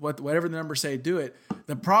just, whatever the numbers say, do it.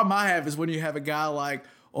 The problem I have is when you have a guy like,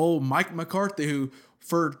 Mike McCarthy, who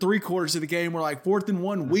for 3/4 of the game, we're like 4th and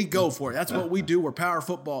 1, we go for it. That's what we do. We're power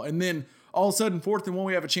football. And then all of a sudden 4th and 1,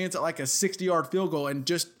 we have a chance at like a 60-yard field goal. And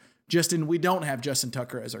we don't have Justin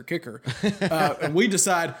Tucker as our kicker. And we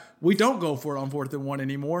decide we don't go for it on 4th and 1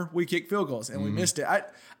 anymore. We kick field goals and we missed it.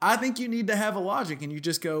 I think you need to have a logic, and you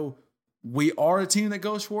just go, we are a team that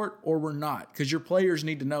goes for it or we're not, because your players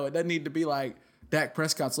need to know. It doesn't need to be like Dak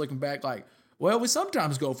Prescott's looking back like, well, we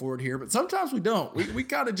sometimes go for it here, but sometimes we don't. We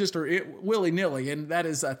kind of just are willy-nilly, and that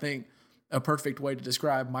is, I think, a perfect way to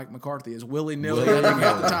describe Mike McCarthy, is willy-nilly. I think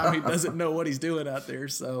half the time he doesn't know what he's doing out there.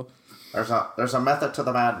 So there's a method to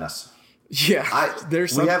the madness. Yeah,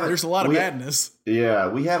 there's a lot of madness. Yeah,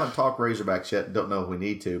 we haven't talked Razorbacks yet. Don't know if we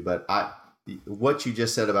need to, but what you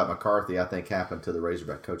just said about McCarthy, I think happened to the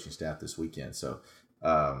Razorback coaching staff this weekend. So,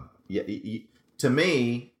 to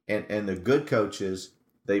me, and the good coaches,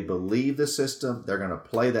 they believe the system. They're going to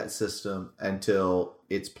play that system until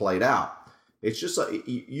it's played out. It's just like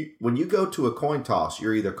when you go to a coin toss,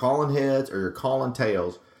 you're either calling heads or you're calling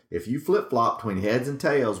tails. If you flip-flop between heads and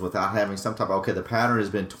tails without having some type of, okay, the pattern has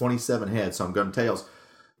been 27 heads, so I'm going tails,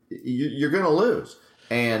 you're going to lose.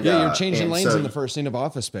 And you're changing lanes in the first scene of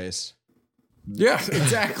Office Space. Yeah,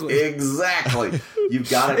 exactly. Exactly. You've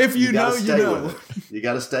got to. If you know, you know. With it. You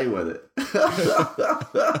got to stay with it.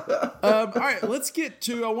 All right, let's get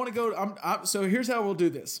to. I want to go. So here's how we'll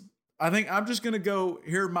do this. I think I'm just gonna go.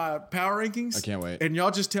 Here are my power rankings. I can't wait. And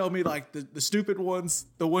y'all just tell me like the stupid ones,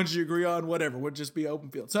 the ones you agree on, whatever. Would just be open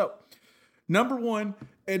field. So number 1,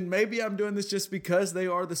 and maybe I'm doing this just because they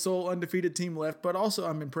are the sole undefeated team left, but also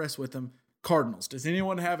I'm impressed with them. Cardinals. Does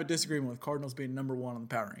anyone have a disagreement with Cardinals being number 1 on the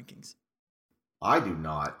power rankings? I do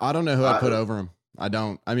not. I don't know who I'd put over him. I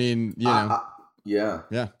don't. I mean, you know.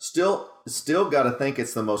 Yeah. Still got to think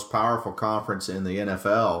it's the most powerful conference in the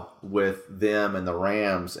NFL with them and the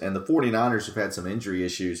Rams, and the 49ers have had some injury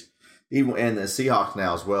issues, even, and the Seahawks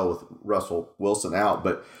now as well with Russell Wilson out.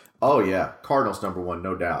 But Cardinals number 1,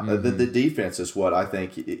 no doubt. Mm-hmm. The defense is what I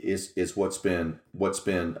think is what's been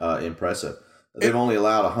impressive. They've only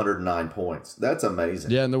allowed 109 points. That's amazing.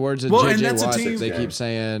 Yeah, in the words of J.J. Watt, they game. keep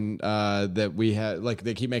saying that we have, like,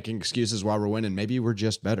 they keep making excuses while we're winning. Maybe we're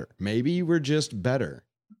just better.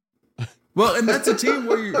 Well, and that's a team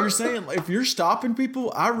where you're saying, if you're stopping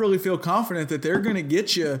people, I really feel confident that they're going to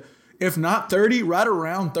get you, if not 30, right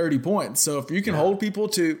around 30 points. So if you can hold people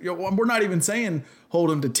to, we're not even saying hold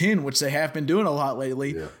them to 10, which they have been doing a lot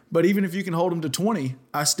lately. Yeah. But even if you can hold them to 20,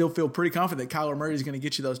 I still feel pretty confident that Kyler Murray is going to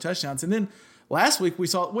get you those touchdowns. And then last week we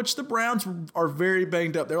saw, which the Browns are very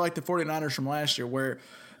banged up. They're like the 49ers from last year, where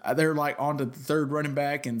they're like on to the third running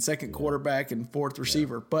back and second quarterback and fourth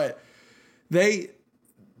receiver. But the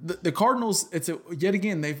Cardinals, yet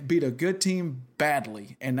again, they've beat a good team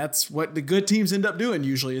badly. And that's what the good teams end up doing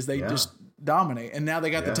usually, is they just dominate. And now they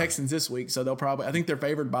got the Texans this week, so I think they're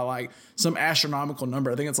favored by like some astronomical number.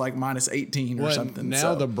 I think it's like minus 18 or something.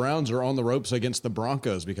 Now the Browns are on the ropes against the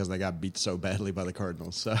Broncos because they got beat so badly by the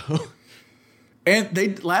Cardinals. So...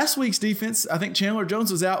 And last week's defense, I think Chandler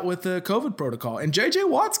Jones was out with the COVID protocol, and J.J.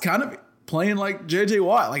 Watt's kind of playing like J.J.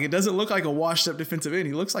 Watt. Like, it doesn't look like a washed-up defensive end.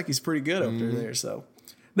 He looks like he's pretty good up there. So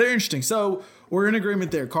they're interesting. So we're in agreement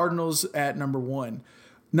there. Cardinals at number 1.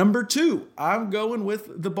 Number 2, I'm going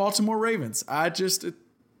with the Baltimore Ravens.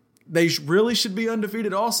 They really should be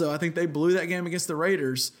undefeated also. I think they blew that game against the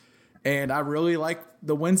Raiders, and I really like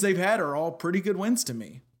the wins they've had are all pretty good wins to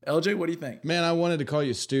me. LJ, what do you think? Man, I wanted to call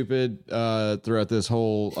you stupid throughout this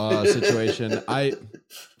whole situation. I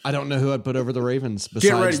don't know who I'd put over the Ravens besides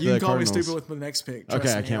Get ready. You can call Cardinals. me stupid with the next pick. Okay,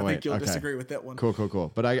 me. I can't wait. I think you'll disagree with that one.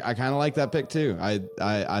 Cool. But I kind of like that pick too.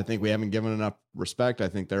 I think we haven't given enough respect. I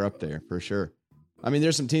think they're up there for sure. I mean,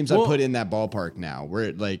 there's some teams I put in that ballpark now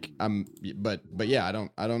where like but yeah, I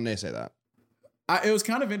don't naysay that. It was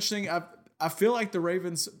kind of interesting. I feel like the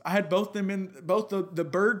Ravens, I had both the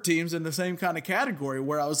bird teams in the same kind of category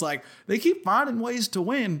where I was like, they keep finding ways to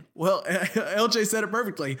win. Well, LJ said it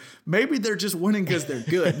perfectly. Maybe they're just winning because they're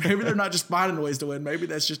good. Maybe they're not just finding ways to win. Maybe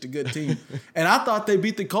that's just a good team. And I thought they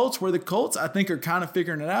beat the Colts, where the Colts, I think, are kind of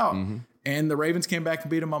figuring it out. Mm-hmm. And the Ravens came back and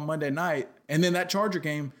beat them on Monday night. And then that Charger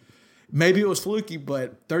game, maybe it was fluky,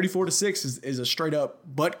 but 34-6 is a straight up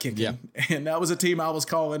butt kicking. Yeah. And that was a team I was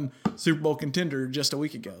calling Super Bowl contender just a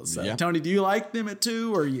week ago. So, yeah. Tony, do you like them at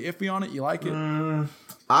 2, or are you iffy on it? You like it? I'm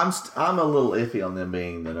a little iffy on them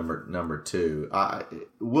being the number 2.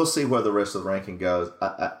 We'll see where the rest of the ranking goes.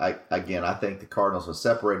 Again, I think the Cardinals are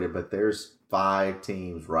separated, but there's 5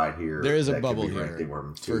 teams right here. There is a bubble here.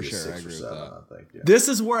 For sure. 6 or 7, I think. Yeah. This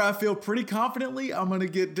is where I feel pretty confidently I'm going to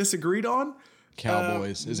get disagreed on.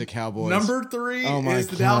 Cowboys. Is it Cowboys? Number 3 is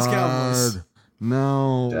the Dallas Cowboys.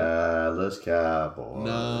 No. Dallas Cowboys.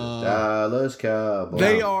 No. Dallas Cowboys.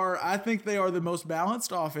 I think they are the most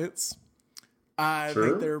balanced offense. I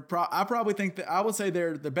True. think I probably think that I would say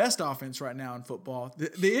they're the best offense right now in football.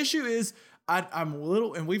 The issue is I'm a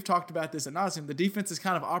little, and we've talked about this at nauseam, the defense is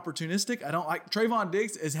kind of opportunistic. I don't like Trayvon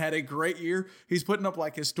Diggs has had a great year. He's putting up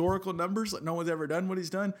like historical numbers like no one's ever done what he's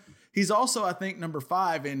done. He's also, I think, number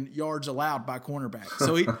 5 in yards allowed by cornerback.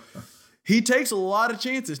 So he takes a lot of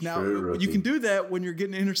chances. Now, you can do that when you're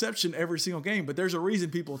getting an interception every single game, but there's a reason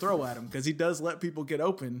people throw at him, because he does let people get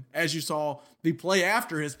open, as you saw the play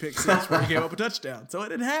after his pick 6 where he gave up a touchdown. So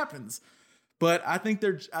it happens. But I think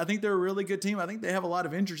they're a really good team. I think they have a lot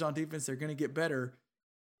of injuries on defense. They're going to get better.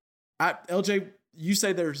 LJ, you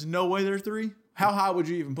say there's no way they're 3? How high would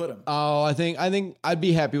you even put them? Oh, I think I'd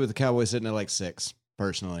be happy with the Cowboys sitting at like 6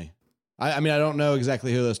 personally. I mean, I don't know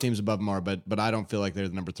exactly who those teams above them are, but I don't feel like they're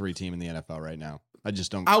the number 3 team in the NFL right now. I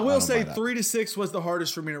just don't. I will say 3-6 was the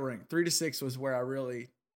hardest for me to rank. 3-6 was where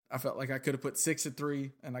I felt like I could have put 6 at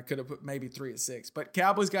 3, and I could have put maybe 3 at 6. But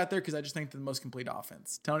Cowboys got there because I just think they're the most complete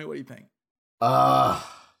offense. Tony, what do you think?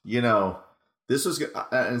 This was good.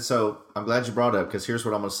 And so I'm glad you brought it up, because here's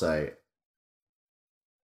what I'm going to say.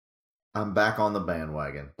 I'm back on the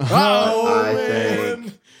bandwagon. I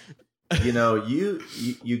think,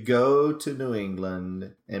 you go to New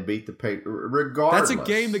England and beat the Patriots, regardless. That's a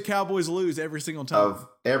game the Cowboys lose every single time.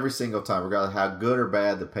 Regardless of how good or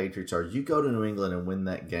bad the Patriots are. You go to New England and win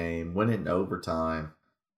that game, win it in overtime.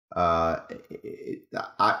 I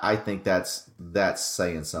think that's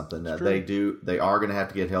saying something. They are going to have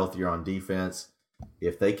to get healthier on defense.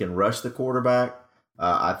 If they can rush the quarterback,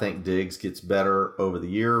 I think Diggs gets better over the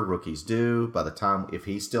year. Rookies do. If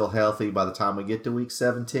he's still healthy, by the time we get to week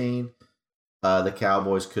 17, the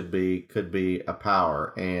Cowboys could be a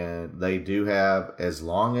power, and they do have, as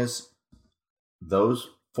long as those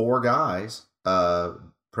 4 guys,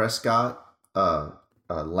 Prescott,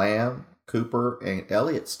 Lamb, Cooper, and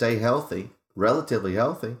Elliott, stay healthy, relatively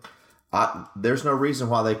healthy, there's no reason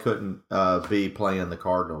why they couldn't be playing the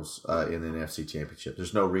Cardinals in the NFC Championship.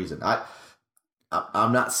 There's no reason.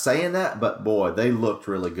 I'm not saying that, but boy, they looked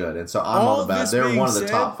really good, and so I'm all about. They're one of the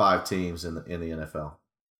top 5 teams in the NFL.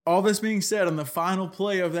 All this being said, on the final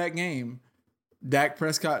play of that game, Dak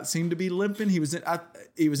Prescott seemed to be limping. He was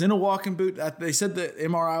in a walking boot. They said the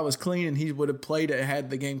MRI was clean and he would have played it had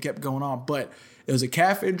the game kept going on. But it was a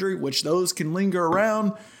calf injury, which those can linger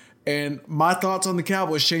around. And my thoughts on the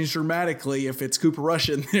Cowboys changed dramatically if it's Cooper Rush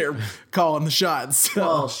in there calling the shots. So.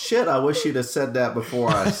 Well, shit, I wish you'd have said that before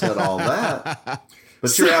I said all that.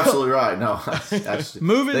 But you're absolutely right. No,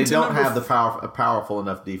 they don't have a powerful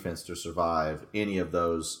enough defense to survive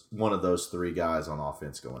one of those 3 guys on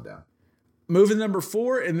offense going down. Moving number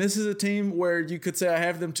 4, and this is a team where you could say I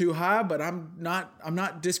have them too high, but I'm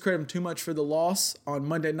not discrediting too much for the loss on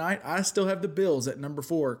Monday night. I still have the Bills at number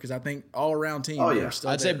 4 because I think all around team.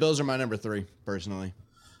 I'd say Bills are my number 3 personally.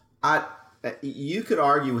 You could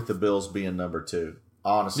argue with the Bills being number 2.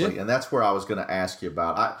 Honestly, and that's where I was going to ask you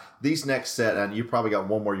about these next set, and you probably got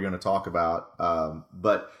one more you're going to talk about.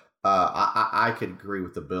 But I could agree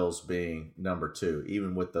with the Bills being number 2,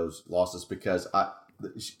 even with those losses, because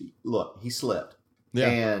look, he slipped,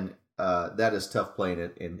 and that is tough playing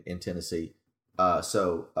in Tennessee. I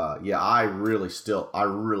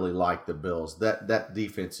really like the Bills. That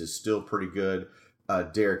defense is still pretty good.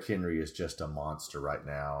 Derrick Henry is just a monster right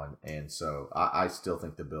now, and so I still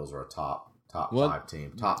think the Bills are a top 5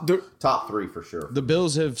 team, top 3 for sure. The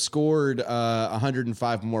Bills have scored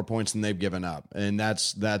 105 more points than they've given up, and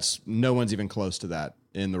that's no one's even close to that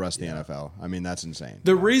in the rest of the NFL. I mean, that's insane.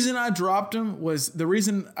 The reason I dropped them was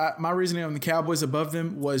my reasoning on the Cowboys above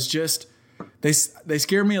them was just they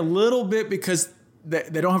scare me a little bit because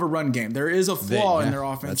they don't have a run game. There is a flaw in their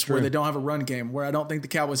offense where true. they don't have a run game, where I don't think the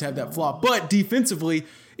Cowboys have that flaw. But defensively,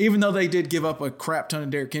 even though they did give up a crap ton of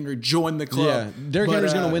Derrick Henry, join the club. Yeah, Derrick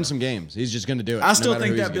Henry's going to win some games. He's just going to do it. I still no matter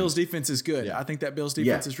think who that he's Bills defense is good. Yeah. I think that Bills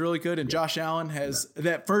defense is really good. And Josh Allen has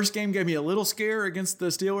that first game gave me a little scare against the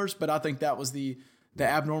Steelers, but I think that was the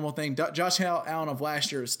abnormal thing. Josh Allen of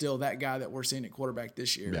last year is still that guy that we're seeing at quarterback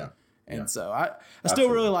this year. Yeah. And so I still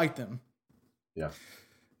really like them. Yeah.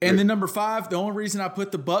 And then number 5, the only reason I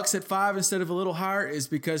put the Bucs at 5 instead of a little higher is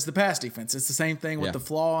because the pass defense. It's the same thing with the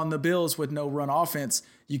flaw on the Bills with no run offense.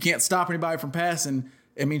 You can't stop anybody from passing.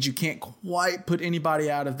 It means you can't quite put anybody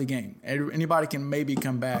out of the game. Anybody can maybe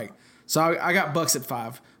come back. So I got Bucs at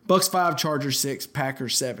 5. Bucs 5, Chargers 6,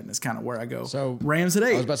 Packers 7 is kind of where I go. So Rams at 8.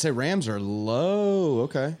 I was about to say Rams are low.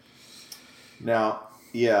 Okay. Now,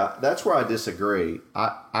 yeah, that's where I disagree.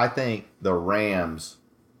 I think the Rams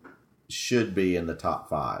should be in the top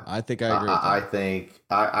 5. I think I agree with that.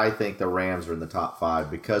 I think the Rams are in the top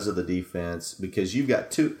 5 because of the defense, because you've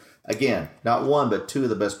got not one, but 2 of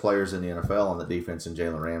the best players in the NFL on the defense in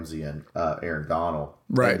Jalen Ramsey and Aaron Donald.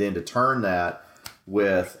 Right. And then to turn that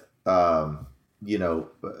with, a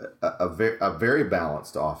very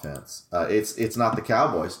balanced offense. It's not the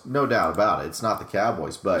Cowboys, no doubt about it. It's not the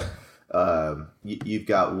Cowboys, but you've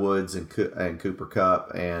got Woods and Cooper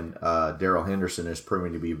Kupp, and Darrell Henderson is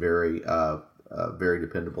proving to be very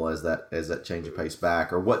dependable as that change of pace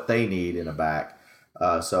back, or what they need in a back.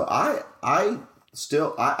 So I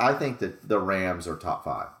think that the Rams are top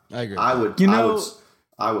 5. I agree. I would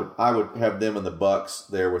have them and the Bucs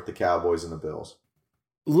there with the Cowboys and the Bills.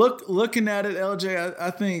 Looking at it, LJ,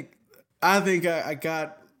 I think I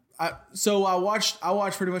got. So I watched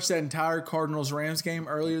pretty much that entire Cardinals-Rams game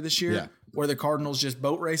earlier this year, where the Cardinals just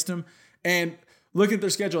boat raced them. And look at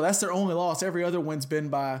their schedule. That's their only loss. Every other win's been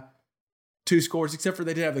by 2 scores, except for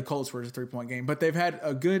they did have the Colts where it's a 3-point game. But they've had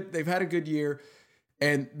a good year.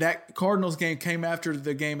 And that Cardinals game came after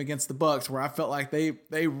the game against the Bucs, where I felt like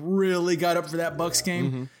they really got up for that Bucs game.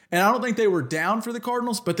 Mm-hmm. And I don't think they were down for the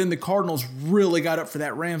Cardinals, but then the Cardinals really got up for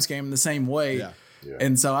that Rams game in the same way. Yeah. Yeah.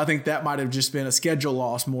 And so I think that might have just been a schedule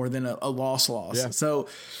loss more than a loss. Yeah. So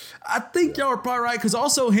I think y'all are probably right, because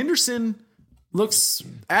also Henderson looks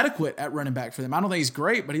adequate at running back for them. I don't think he's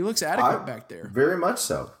great, but he looks adequate back there. Very much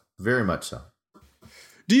so. Very much so.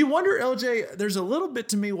 Do you wonder, LJ, there's a little bit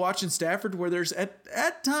to me watching Stafford where there's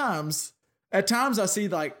at times I see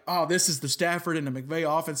like, oh, this is the Stafford and the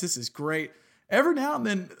McVay offense. This is great. Every now and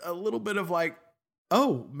then a little bit of like,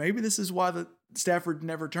 oh, maybe this is why the Stafford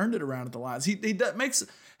never turned it around at the Lions. He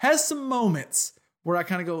has some moments where I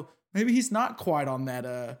kind of go, maybe he's not quite on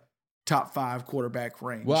that top 5 quarterback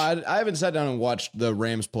range. Well, I haven't sat down and watched the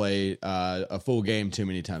Rams play a full game too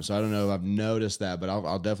many times, so I don't know if I've noticed that, but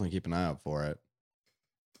I'll definitely keep an eye out for it.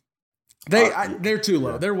 They're too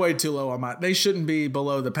low. They're way too low on they shouldn't be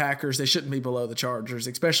below the Packers. They shouldn't be below the Chargers,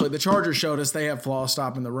 especially the Chargers showed us they have flaws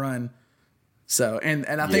stopping the run. So, and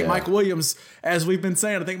I think Mike Williams, as we've been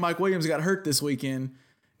saying, I think Mike Williams got hurt this weekend,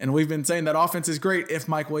 and we've been saying that offense is great if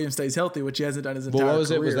Mike Williams stays healthy, which he hasn't done his entire career. What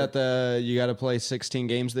was it? Was that you got to play 16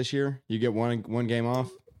 games this year? You get one game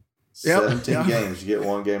off? Yep. 17 games, you get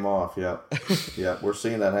 1 game off. Yep. Yeah, we're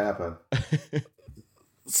seeing that happen.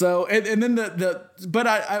 So, and then but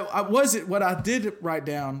what I did write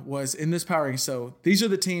down was in this power ranking. So these are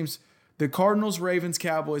the teams: the Cardinals, Ravens,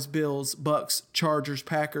 Cowboys, Bills, Bucks, Chargers,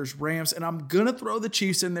 Packers, Rams, and I'm gonna throw the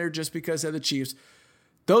Chiefs in there just because they're the Chiefs.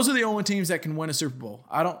 Those are the only teams that can win a Super Bowl.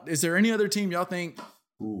 Is there any other team y'all think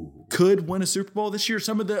could win a Super Bowl this year?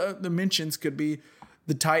 Some of the mentions could be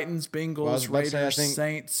the Titans, Bengals, Raiders,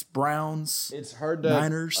 Saints, Browns. It's hard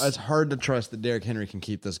Niners. It's hard to trust that Derrick Henry can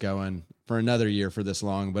keep this going for another year for this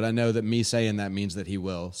long, but I know that me saying that means that he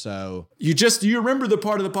will. So you remember the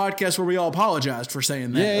part of the podcast where we all apologized for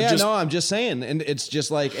saying that? Yeah. No, I'm just saying, and it's just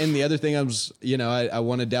like, and the other thing I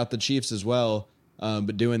want to doubt the Chiefs as well,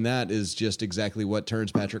 but doing that is just exactly what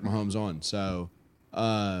turns Patrick Mahomes on. So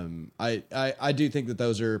I do think that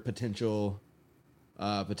those are potential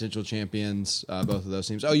champions, both of those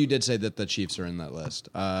teams. Oh, you did say that the Chiefs are in that list.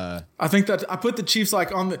 I think that I put the Chiefs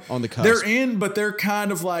like on the cusp. They're in, but they're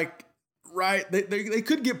kind of like right. They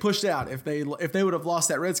could get pushed out if they would have lost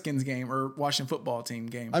that Redskins game or Washington football team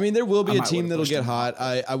game. I mean, there will be a team that'll get hot.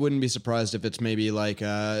 I wouldn't be surprised if it's maybe like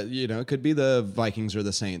it could be the Vikings or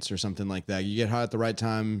the Saints or something like that. You get hot at the right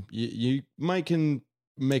time, you might can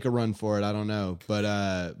make a run for it. I don't know, but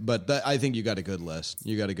I think you got a good list.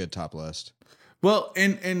 You got a good top list. Well,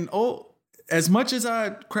 and as much as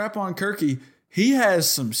I crap on Kirky, he has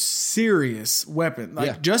some serious weapon.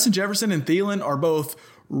 Justin Jefferson and Thielen are both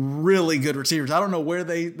really good receivers. I don't know where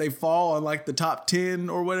they fall on like the top 10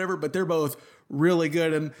 or whatever, but they're both really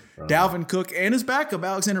good. And Dalvin Cook and his backup,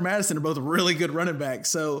 Alexander Madison, are both really good running backs.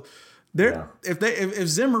 So if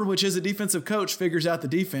Zimmer, which is a defensive coach, figures out the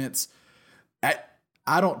defense,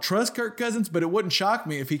 I don't trust Kirk Cousins, but it wouldn't shock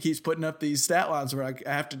me if he keeps putting up these stat lines where I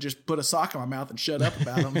have to just put a sock in my mouth and shut up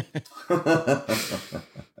about them.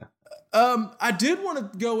 I did want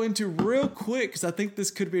to go into real quick, because I think this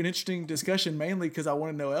could be an interesting discussion, mainly because I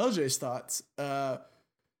want to know LJ's thoughts.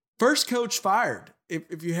 First coach fired.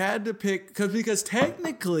 If you had to pick, because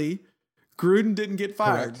technically Gruden didn't get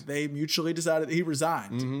fired. Correct. They mutually decided that he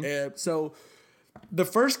resigned. Mm-hmm. So the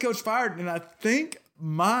first coach fired, and I think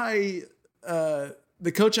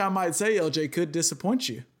the coach I might say, LJ, could disappoint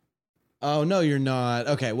you. Oh, no, you're not.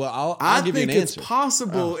 Okay, well, I'll give you an answer. I think it's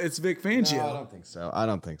possible it's Vic Fangio. No, I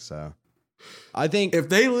don't think so. I think if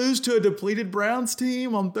they lose to a depleted Browns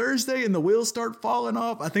team on Thursday and the wheels start falling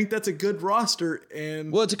off, I think that's a good roster.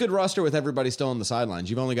 Well, it's a good roster with everybody still on the sidelines.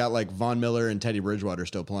 You've only got like Von Miller and Teddy Bridgewater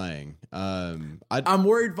still playing. I'm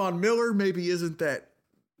worried Von Miller maybe isn't that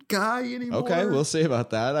guy anymore. Okay, we'll see about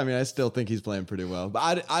that. I mean, I still think he's playing pretty well,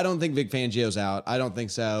 but I don't think Vic Fangio's out. I don't think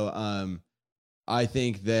so. I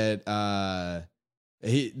think that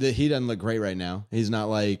he doesn't look great right now. He's not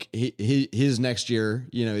like his next year,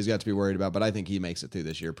 he's got to be worried about, but I think he makes it through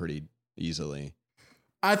this year pretty easily.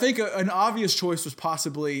 I think an obvious choice was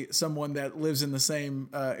possibly someone that lives in the same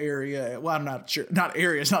area. Well, I'm not sure. Not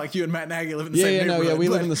area. It's not like you and Matt Nagy live in the same neighborhood. Yeah, we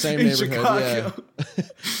live in the same neighborhood. Chicago.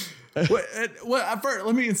 Yeah.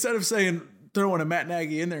 Let me, instead of saying throwing a Matt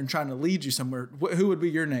Nagy in there and trying to lead you somewhere, who would be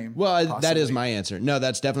your name? Well, possibly? That is my answer. No,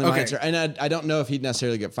 that's definitely my answer. And I don't know if he'd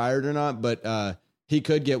necessarily get fired or not, but he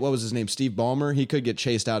could get, what was his name? Steve Ballmer. He could get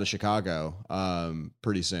chased out of Chicago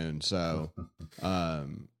pretty soon. So,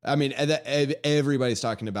 I mean, everybody's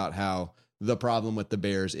talking about how the problem with the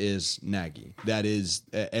Bears is Nagy. That is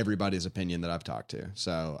everybody's opinion that I've talked to.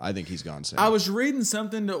 So I think he's gone soon. I was reading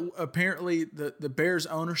something that apparently the Bears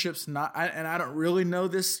ownership's not, and I don't really know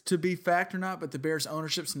this to be fact or not, but the Bears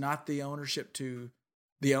ownership's not the ownership to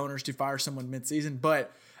the owners to fire someone midseason.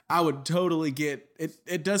 But I would totally get it.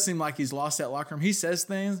 It does seem like he's lost that locker room. He says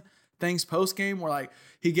things post game where like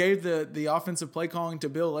he gave the offensive play calling to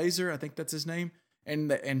Bill Lazor. I think that's his name.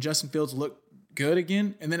 And Justin Fields looked good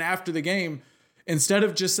again. And then after the game, instead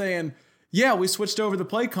of just saying, yeah, we switched over the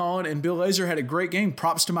play calling and Bill Lazor had a great game,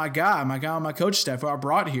 props to my guy on my coach staff who I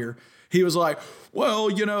brought here. He was like, well,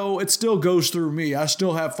 it still goes through me. I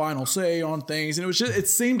still have final say on things. And it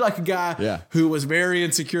seemed like a guy who was very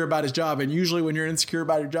insecure about his job. And usually when you're insecure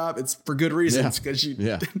about your job, it's for good reasons because you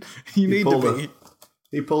need to be.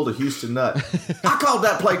 He pulled a Houston nut. I called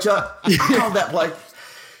that play, Chuck. I called that play.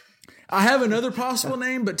 I have another possible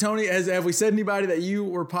name, but Tony, have we said anybody that you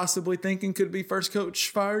were possibly thinking could be first coach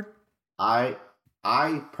fired? I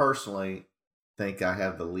personally think I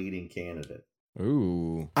have the leading candidate.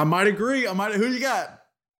 Ooh. I might agree. Who you got?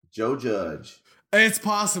 Joe Judge. It's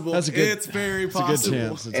possible. It's very possible.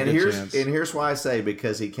 It's a good chance. And here's why I say,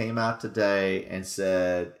 because he came out today and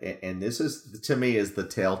said, and this is, to me, is the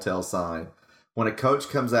telltale sign. When a coach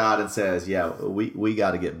comes out and says, yeah, we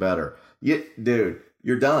got to get better. Dude,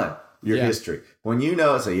 you're done. Your history. When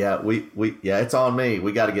say, it's on me.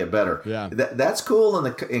 We got to get better. Yeah, that's cool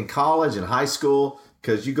in college and high school,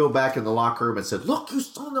 because you go back in the locker room and said, "Look,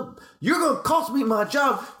 you're going to cost me my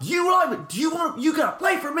job. Do you like it? You got to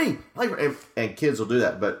play for me." And kids will do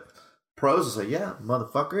that, but pros will say, "Yeah,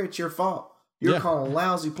 motherfucker, it's your fault. You're calling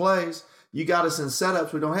lousy plays. You got us in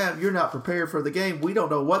setups we don't have. You're not prepared for the game. We don't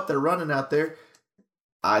know what they're running out there."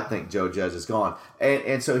 I think Joe Judge is gone.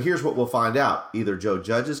 And so here's what we'll find out. Either Joe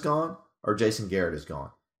Judge is gone or Jason Garrett is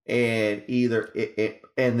gone. And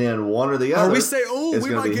and then one or the other. Or we say,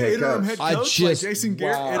 we might get interim head coach like Jason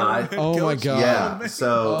Garrett. My God. Yeah.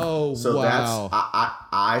 So wow. That's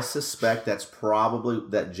I suspect that's probably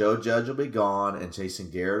that Joe Judge will be gone and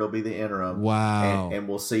Jason Garrett will be the interim. Wow. And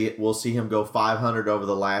we'll see him go 500 over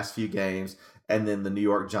the last few games. And then the New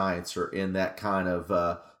York Giants are in that kind of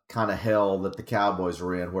hell that the Cowboys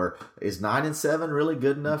were in, where is 9-7 really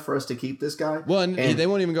good enough for us to keep this guy? Well, and they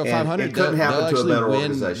won't even go 500. It couldn't happen to a better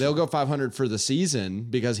organization. They'll go 500 for the season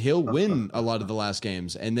because he'll win a lot of the last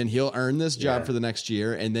games, and then he'll earn this job for the next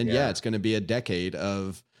year, and then it's going to be a decade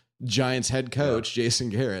of Giants head coach Jason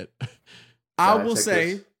Garrett. I will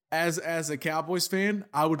say, as a Cowboys fan,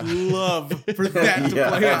 I would love for that to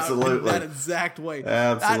play out in that exact way.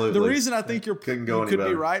 Absolutely. The reason I think you could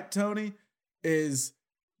be right, Tony, is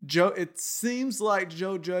it seems like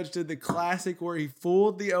Joe Judge did the classic where he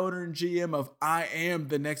fooled the owner and GM of, I am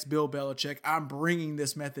the next Bill Belichick. I'm bringing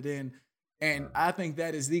this method in. And I think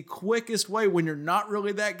that is the quickest way when you're not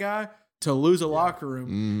really that guy to lose a locker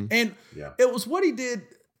room. And it was what he did.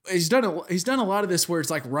 he's done a lot of this where it's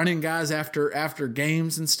like running guys after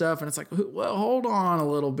games and stuff, and it's like, well, hold on a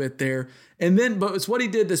little bit there. And then, but it's what he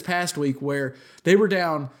did this past week where they were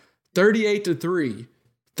down 38-3,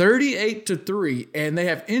 and they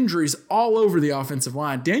have injuries all over the offensive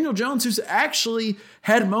line. Daniel Jones, who's actually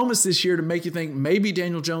had moments this year to make you think maybe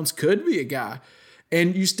Daniel Jones could be a guy,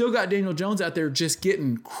 and you still got Daniel Jones out there just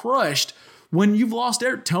getting crushed when you've lost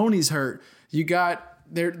Eric. Tony's hurt. You got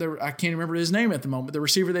I can't remember his name at the moment. The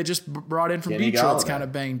receiver they just brought in from Detroit's kind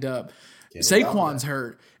of banged up. Saquon's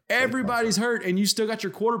hurt. Everybody's hurt, and you still got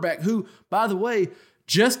your quarterback who, by the way,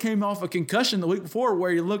 just came off a concussion the week before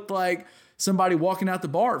where he looked like somebody walking out the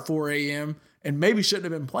bar at 4 a.m. and maybe shouldn't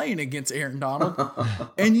have been playing against Aaron Donald.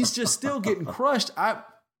 And he's just still getting crushed. I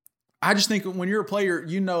just think when you're a player, at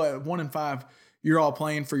 1-5, you're all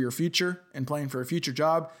playing for your future and playing for a future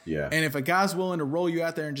job. Yeah. And if a guy's willing to roll you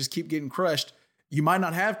out there and just keep getting crushed, you might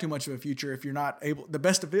not have too much of a future if you're not able. The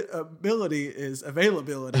best ability is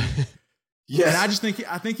availability. Yes. And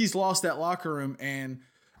I think he's lost that locker room, and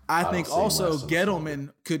I think also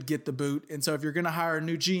Gettleman could get the boot. And so if you're going to hire a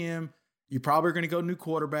new GM, you're probably going to go new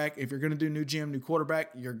quarterback. If you're going to do new GM, new quarterback,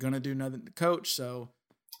 you're going to do nothing to coach. So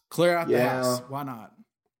clear out the house. Why not?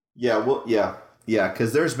 Yeah. Well, yeah.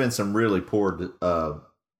 Because there's been some really poor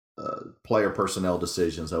player personnel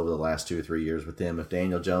decisions over the last 2 or 3 years with him. If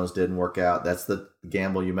Daniel Jones didn't work out, that's the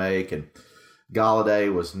gamble you make. And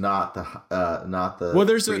Galladay was not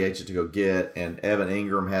the free agent to go get, and Evan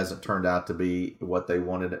Ingram hasn't turned out to be what they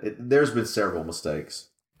wanted. There's been several mistakes.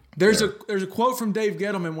 There's a quote from Dave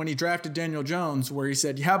Gettleman when he drafted Daniel Jones where he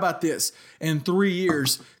said, "How about this? In 3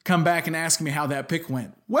 years, come back and ask me how that pick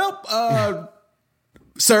went." Well,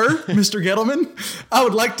 sir, Mr. Gettleman, I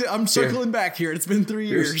would like to. I'm circling back here. It's been 3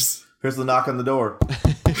 years. Here's the knock on the door.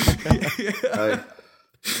 Hey.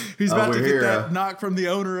 He's about to get that knock from the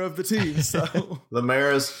owner of the team. So the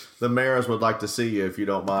Maras would like to see you if you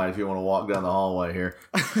don't mind. If you want to walk down the hallway here.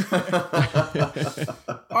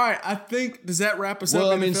 All right, I think does that wrap us up?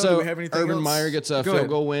 Well, I mean, so do we have anything Urban else? Meyer gets a field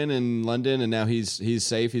goal win in London, and now he's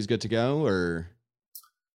safe. He's good to go, or.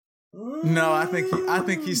 No, I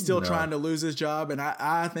think he's still trying to lose his job, and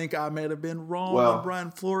I think I may have been wrong on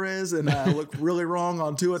Brian Flores, and I looked really wrong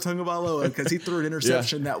on Tua Tagovailoa because he threw an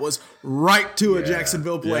interception that was right to a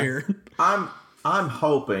Jacksonville player. I'm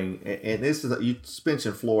hoping, and this is you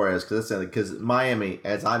mentioned Flores because Miami,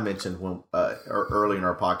 as I mentioned when early in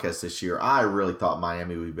our podcast this year, I really thought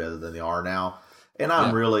Miami would be better than they are now, and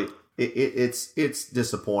I'm really. It's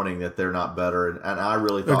disappointing that they're not better, and I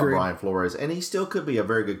really thought Brian Flores, and he still could be a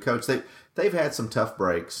very good coach. They've had some tough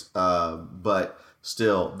breaks, but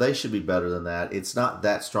still they should be better than that. It's not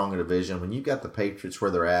that strong a division when you've got the Patriots where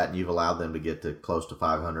they're at, and you've allowed them to get to close to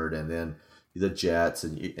 500, and then the Jets,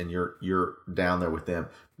 and you're down there with them.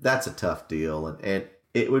 That's a tough deal, and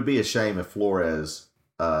it would be a shame if Flores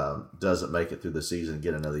doesn't make it through the season and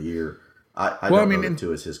get another year. I don't know that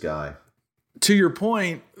Tua is his guy. To your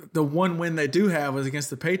point, the one win they do have was against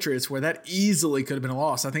the Patriots, where that easily could have been a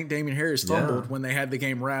loss. I think Damian Harris fumbled when they had the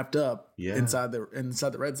game wrapped up inside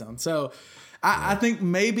the red zone. So I think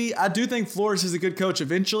I do think Flores is a good coach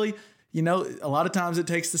eventually. A lot of times it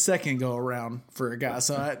takes the second go around for a guy.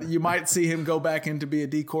 So you might see him go back in to be a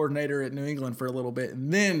D coordinator at New England for a little bit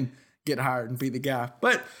and then get hired and be the guy.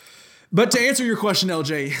 But to answer your question,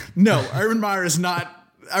 LJ, no, Urban Meyer is not.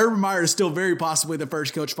 Urban Meyer is still very possibly the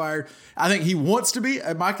first coach fired. I think he wants to be.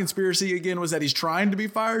 My conspiracy, again, was that he's trying to be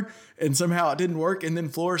fired, and somehow it didn't work, and then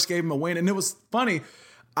Flores gave him a win. And it was funny.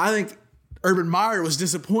 I think Urban Meyer was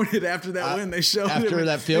disappointed after that win. They showed him. After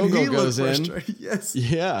that field goal goes in. Yes.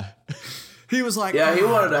 Yeah. He was like, he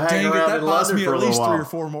wanted to hang around in London for a little while. At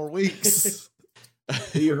least 3 or 4 more weeks.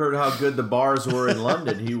 You heard how good the bars were in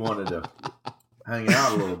London. He wanted to hang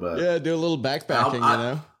out a little bit. Yeah, do a little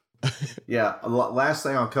backpacking, Yeah. Last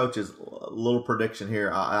thing on coaches, a little prediction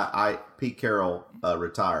here. Pete Carroll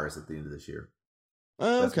retires at the end of this year.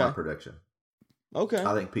 That's my prediction. Okay.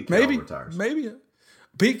 I think Pete Carroll retires. Maybe.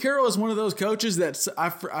 Pete Carroll is one of those coaches that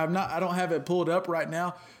I don't have it pulled up right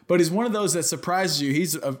now, but he's one of those that surprises you.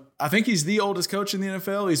 I think he's the oldest coach in the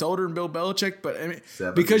NFL. He's older than Bill Belichick, but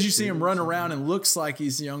because you see him run around and looks like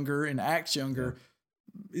he's younger and acts younger. Yeah.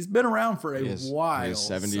 He's been around for a while. He's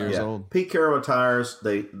 70 years old. Pete Carroll retires.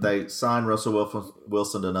 They sign Russell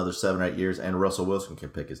Wilson to another 7 or 8 years, and Russell Wilson can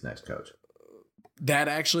pick his next coach. That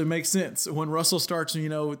actually makes sense. When Russell starts,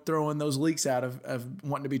 throwing those leaks out of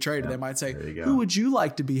wanting to be traded, they might say, "Who would you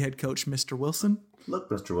like to be head coach, Mr. Wilson?" Look,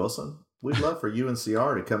 Mr. Wilson, we'd love for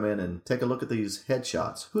UNCR to come in and take a look at these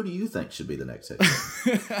headshots. Who do you think should be the next head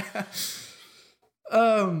coach?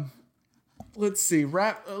 let's see.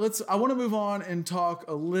 I want to move on and talk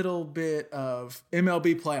a little bit of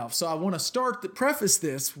MLB playoffs. So I want to preface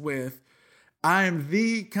this with, I am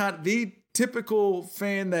the typical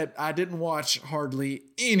fan that I didn't watch hardly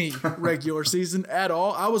any regular season at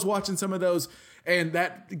all. I was watching some of those, and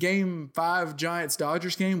that Game 5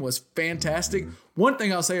 Giants-Dodgers game was fantastic. One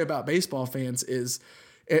thing I'll say about baseball fans is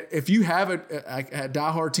if you have a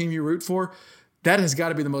diehard team you root for, that has got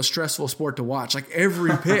to be the most stressful sport to watch. Like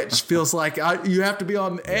every pitch feels like you have to be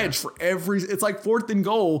on the edge for it's like 4th and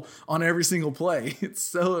goal on every single play. It's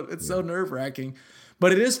so nerve-wracking,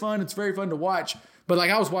 but it is fun. It's very fun to watch. But like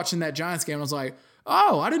I was watching that Giants game, and I was like,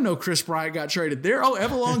 oh, I didn't know Chris Bryant got traded there. Oh,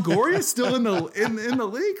 Evan Longoria is still in the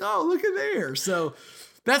league. Oh, look at there. So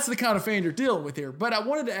that's the kind of fan you're dealing with here. But I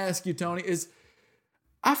wanted to ask you, Tony,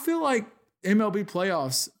 I feel like MLB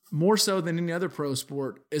playoffs, more so than any other pro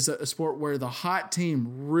sport, is a sport where the hot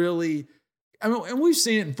team really, I mean, and we've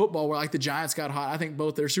seen it in football where like the Giants got hot. I think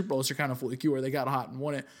both their Super Bowls are kind of fluky where they got hot and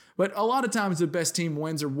won it. But a lot of times the best team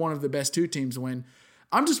wins, or one of the best 2 teams win.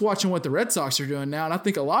 I'm just watching what the Red Sox are doing now, and I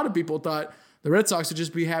think a lot of people thought the Red Sox would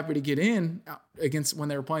just be happy to get in against when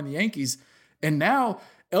they were playing the Yankees. And now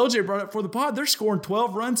LJ brought up for the pod, they're scoring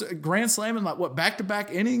 12 runs, grand slamming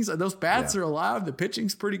back-to-back innings. Those bats are alive. The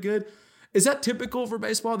pitching's pretty good. Is that typical for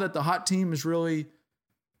baseball, that the hot team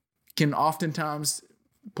can oftentimes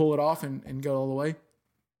pull it off and go all the way?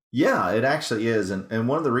 Yeah, it actually is. And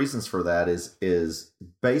one of the reasons for that is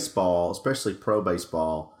baseball, especially pro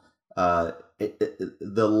baseball,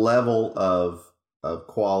 the level of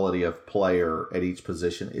quality of player at each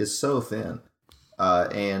position is so thin.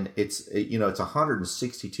 And it's a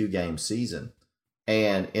 162 game season.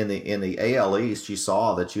 And in the AL East, you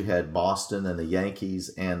saw that you had Boston and the Yankees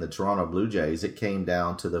and the Toronto Blue Jays. It came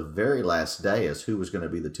down to the very last day as who was going to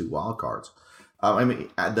be the 2 wild cards. The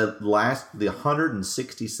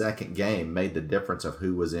 162nd game made the difference of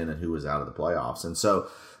who was in and who was out of the playoffs. And so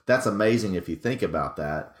that's amazing if you think about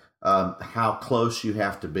that, how close you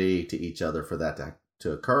have to be to each other for that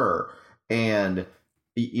to occur. And,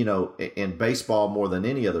 in baseball more than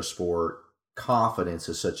any other sport, confidence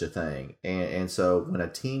is such a thing. And so when a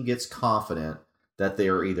team gets confident that they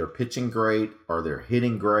are either pitching great or they're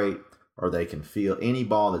hitting great, or they can feel any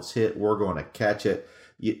ball that's hit, we're going to catch it.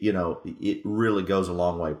 It really goes a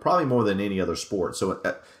long way, probably more than any other sport. So,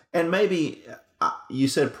 and maybe you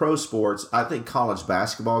said pro sports. I think college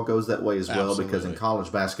basketball goes that way as well. Absolutely. Because in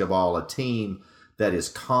college basketball, a team that is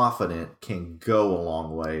confident can go a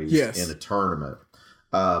long way in a tournament.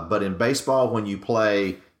 But in baseball, when you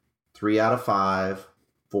play 3 out of 5,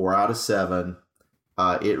 4 out of 7,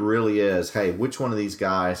 it really is, hey, which one of these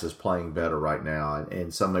guys is playing better right now?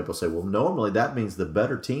 And some people say, well, normally that means the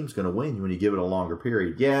better team's going to win when you give it a longer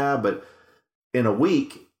period. Yeah, but in a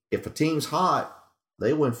week, if a team's hot,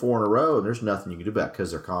 they win 4 in a row, and there's nothing you can do about it because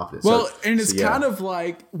they're confident. Well, it's kind of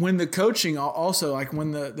like when the coaching also, like when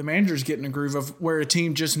the managers get in a groove of where a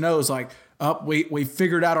team just knows, like, we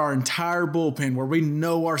figured out our entire bullpen where we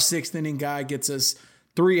know our 6th inning guy gets us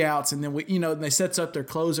 3 outs, and then they sets up their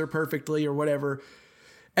closer perfectly or whatever.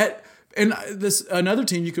 And this another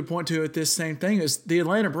team you could point to at this same thing is the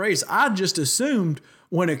Atlanta Braves. I just assumed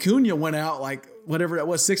when Acuna went out, like whatever that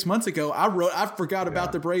was 6 months ago, I forgot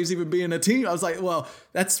about the Braves even being a team. I was like, well,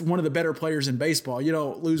 that's one of the better players in baseball. You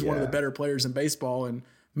don't lose one of the better players in baseball and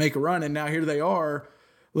make a run. And now here they are,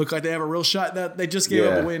 look like they have a real shot. That they just gave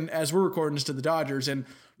up a win as we're recording this to the Dodgers, and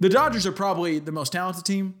the Dodgers are probably the most talented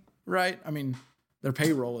team, right? I mean, their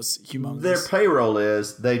payroll is humongous. Their payroll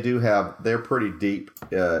is, they're pretty deep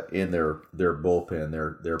in their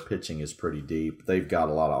bullpen. Their pitching is pretty deep. They've got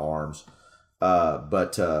a lot of arms.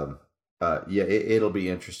 It'll be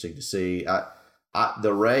interesting to see.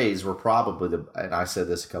 The Rays were probably and I said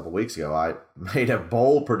this a couple weeks ago, I made a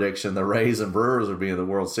bold prediction the Rays and Brewers would be in the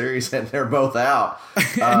World Series, and they're both out.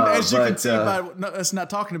 And as you can see by us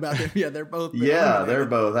not talking about them, they're both they're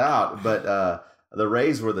both out. But the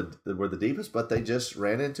Rays were the deepest, but they just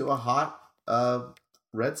ran into a hot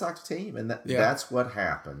Red Sox team, and that's what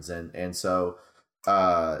happens. And so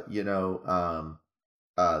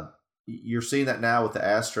you're seeing that now with the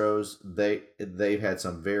Astros. They've had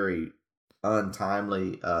some very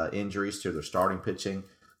untimely injuries to their starting pitching.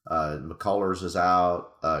 McCullers is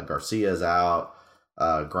out. Garcia is out.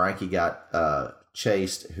 Greinke got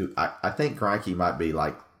chased. Who I think Greinke might be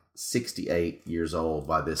like 68 years old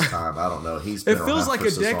by this time. I don't know. He's been it feels like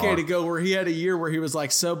a decade long. ago where he had a year where he was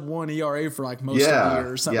like sub-1 ERA for like most of the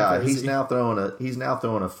year or something. Yeah, crazy. he's now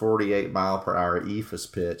throwing a 48 mile per hour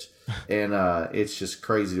eephus pitch, and it's just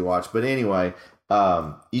crazy to watch. But anyway,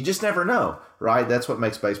 you just never know, right? That's what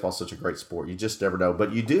makes baseball such a great sport. You just never know.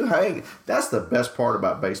 But you do. Hey, that's the best part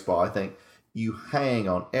about baseball, I think. you hang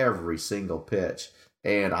on every single pitch.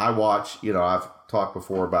 And I watch, I've talked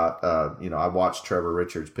before about, I watched Trevor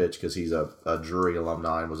Richards pitch because he's a Drury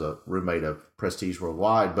alumni and was a roommate of Prestige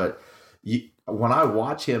Worldwide. But when I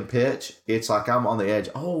watch him pitch, it's like I'm on the edge.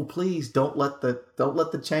 Oh, please don't let the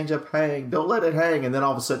changeup hang. Don't let it hang. And then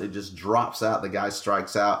all of a sudden it just drops out. The guy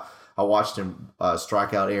strikes out. I watched him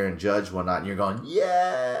strike out Aaron Judge one night, and you're going,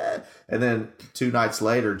 yeah. And then 2 nights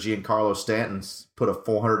later, Giancarlo Stanton put a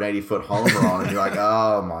 480-foot homer on it. You're like,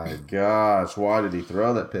 oh my gosh, why did he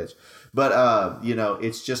throw that pitch? But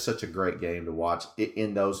it's just such a great game to watch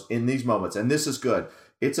in these moments. And this is good.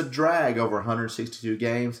 It's a drag over 162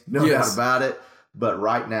 games, no doubt about it. But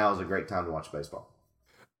right now is a great time to watch baseball.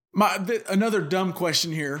 Another dumb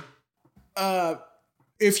question here.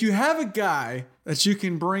 If you have a guy that you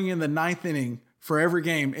can bring in the 9th inning for every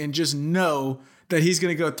game and just know that he's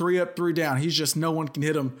going to go 3 up, 3 down, he's just no one can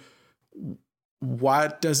hit him, why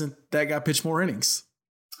doesn't that guy pitch more innings?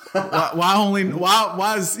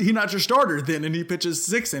 Why is he not your starter then and he pitches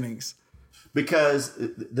 6 innings? Because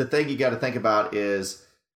the thing you got to think about is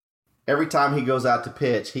every time he goes out to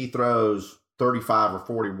pitch, he throws 35 or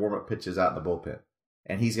 40 warm-up pitches out in the bullpen.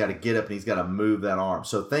 And he's got to get up and he's got to move that arm.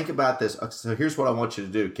 So think about this. So here's what I want you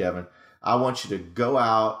to do, Kevin. I want you to go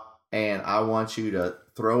out and I want you to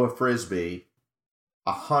throw a Frisbee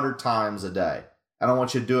 100 times a day. And I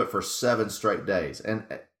want you to do it for 7 straight days. And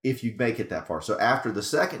if you make it that far. So after the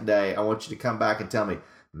second day, I want you to come back and tell me,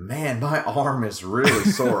 man, my arm is really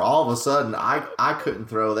sore. All of a sudden, I couldn't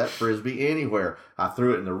throw that Frisbee anywhere. I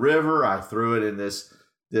threw it in the river. I threw it in this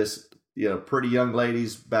pretty young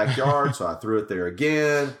lady's backyard, so I threw it there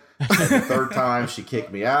again. And the third time, she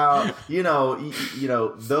kicked me out.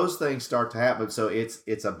 Those things start to happen. So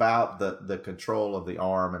it's about the control of the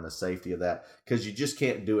arm and the safety of that, because you just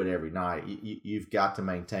can't do it every night. You've got to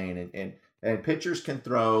maintain. And pitchers can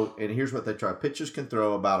throw, and here's what they try. Pitchers can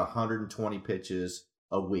throw about 120 pitches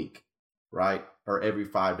a week, right? Or every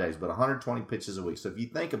 5 days, but 120 pitches a week. So if you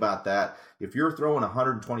think about that, if you're throwing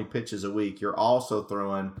 120 pitches a week, you're also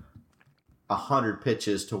throwing 100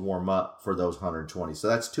 pitches to warm up for those 120. So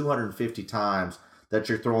that's 250 times that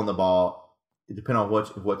you're throwing the ball, depending on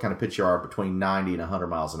what kind of pitch you are, between 90 and 100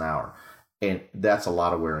 miles an hour. And that's a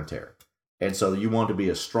lot of wear and tear. And so you want to be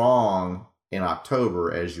as strong in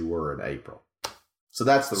October as you were in April. So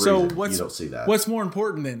that's the reason you don't see that. What's more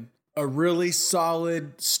important then? A really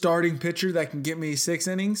solid starting pitcher that can get me 6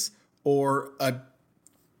 innings, or a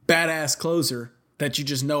badass closer that you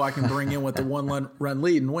just know I can bring in with the 1-run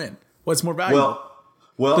lead and win? What's more valuable?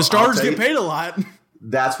 Well, the starters get paid a lot.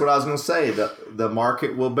 That's what I was going to say. The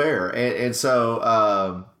market will bear. And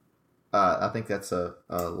so I think that's a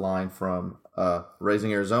line from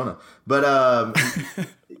Raising Arizona. But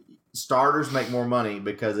starters make more money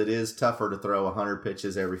because it is tougher to throw 100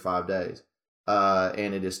 pitches every 5 days.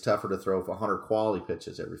 And it is tougher to throw 100 quality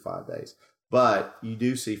pitches every 5 days. But you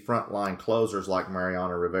do see frontline closers like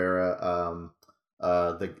Mariano Rivera,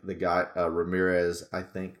 the guy Ramirez, I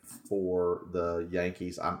think, for the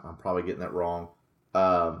Yankees. I'm probably getting that wrong.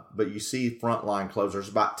 But you see frontline closers,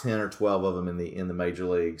 about 10 or 12 of them in the major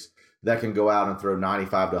leagues, that can go out and throw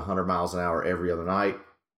 95 to 100 miles an hour every other night.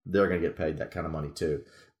 They're going to get paid that kind of money too.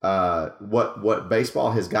 What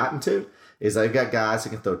baseball has gotten to is they've got guys that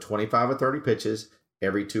can throw 25 or 30 pitches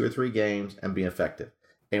every 2 or 3 games and be effective.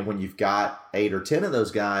 And when you've got 8 or 10 of those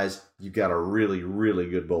guys, you've got a really, really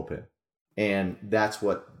good bullpen. And that's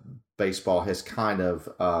what baseball has kind of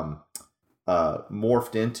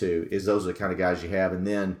morphed into, is those are the kind of guys you have. And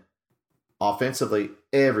then offensively,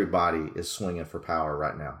 everybody is swinging for power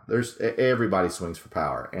right now. Everybody swings for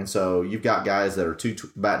power. And so you've got guys that are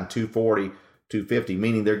batting 240, 250,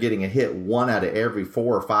 meaning they're getting a hit 1 out of every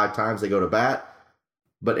 4 or 5 times they go to bat,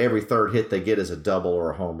 but every third hit they get is a double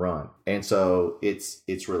or a home run. And so it's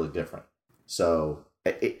really different. So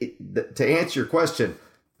to answer your question,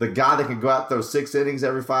 the guy that can go out, throw 6 innings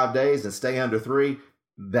every 5 days and stay under 3,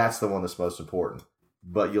 that's the one that's most important.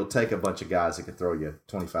 But you'll take a bunch of guys that can throw you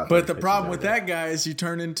 25. But the problem with that guy is you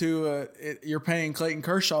turn into you're paying Clayton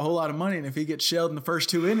Kershaw a whole lot of money, and if he gets shelled in the first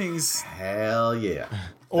 2 innings, hell yeah.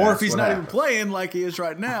 Or that's if he's not even playing like he is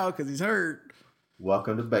right now because he's hurt.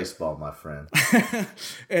 Welcome to baseball, my friend.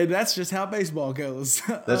 And that's just how baseball goes.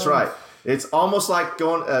 That's right. It's almost like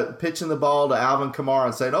going pitching the ball to Alvin Kamara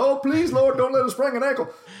and saying, "Oh, please, Lord, don't let us sprain an ankle.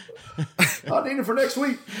 I need it for next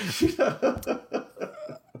week."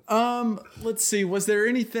 Let's see. Was there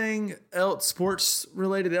anything else sports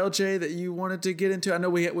related, LJ, that you wanted to get into? I know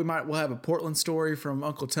we'll have a Portland story from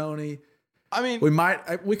Uncle Tony. I mean,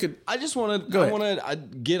 we could. I just want to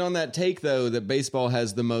get on that take though that baseball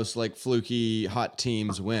has the most like fluky hot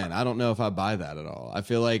teams win. I don't know if I buy that at all. I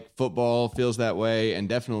feel like football feels that way, and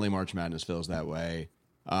definitely March Madness feels that way.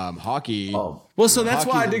 Hockey. Oh. Well, so that's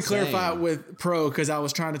why I did insane. clarify it with pro, because I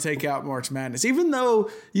was trying to take out March Madness. Even though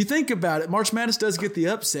you think about it, March Madness does get the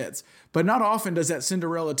upsets, but not often does that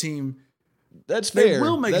Cinderella team. That's fair. They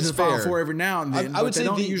will make That's it to the Final fair. Four every now and then. I would but they say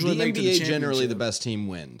don't the usually make it to the NBA generally the championship. best team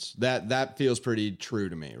wins. That feels pretty true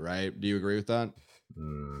to me, right? Do you agree with that?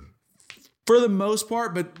 For the most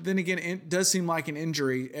part, but then again, it does seem like an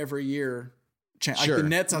injury every year. Like Sure. the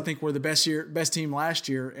Nets, I think, were the best team last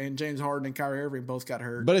year, and James Harden and Kyrie Irving both got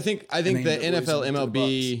hurt. But I think the they ended up NFL, losing to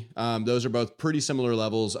the MLB, those are both pretty similar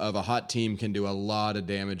levels of a hot team can do a lot of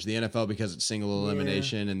damage. The NFL because it's single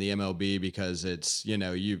elimination, and the MLB because it's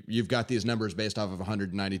you've got these numbers based off of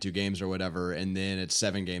 192 games or whatever, and then it's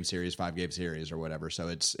 7-game series, 5-game series or whatever. So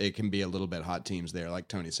it can be a little bit hot teams there, like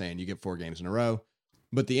Tony's saying. You get 4 games in a row.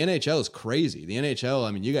 But the NHL is crazy. The NHL,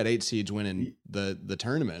 I mean, you got 8 seeds winning the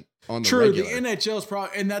tournament on the True, regular. the NHL is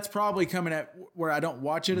probably, and that's probably coming at where I don't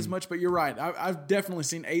watch it as much. But you're right. I've definitely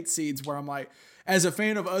seen 8 seeds where I'm like, as a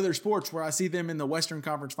fan of other sports, where I see them in the Western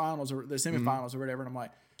Conference Finals or the semifinals or whatever, and I'm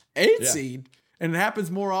like, 8 seed, and it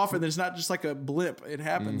happens more often than it's not just like a blip. It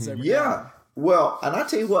happens every Yeah. time. Well, and I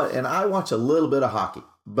tell you what, and I watch a little bit of hockey,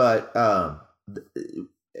 but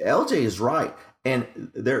LJ is right. And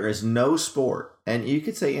there is no sport, and you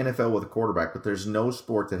could say NFL with a quarterback, but there's no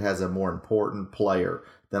sport that has a more important player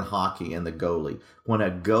than hockey and the goalie. When a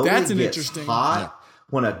goalie gets hot,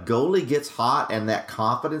 when a goalie gets hot and that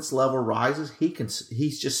confidence level rises, he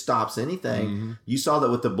just stops anything. Mm-hmm. You saw that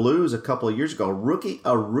with the Blues a couple of years ago. A rookie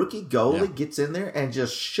goalie gets in there and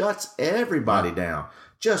just shuts everybody down.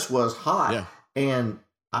 Just was hot. Yeah. And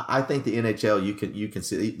I think the NHL, you can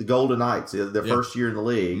see the Golden Knights, their first year in the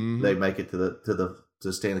league, they make it to the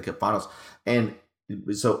Stanley Cup Finals, and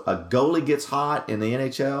so a goalie gets hot in the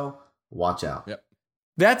NHL, watch out. Yep.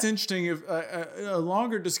 That's interesting. If a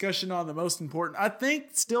longer discussion on the most important, I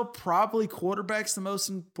think still probably quarterback's the most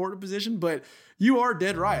important position, but you are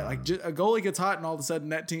dead right. Like a goalie gets hot and all of a sudden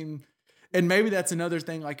that team, and maybe that's another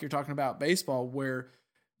thing like you're talking about baseball where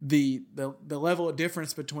the level of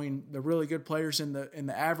difference between the really good players and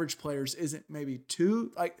the average players isn't maybe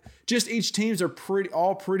too, like just each teams are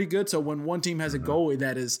pretty good. So when one team has a goalie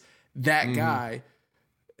that is that guy,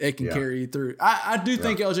 it can carry you through. I do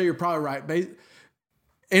think LJ, you're probably right.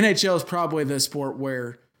 NHL is probably the sport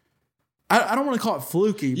where I don't want to call it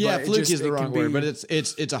fluky. Yeah, but fluky is the wrong word, but it's.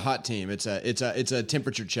 it's a hot team. It's a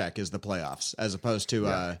temperature check is the playoffs as opposed to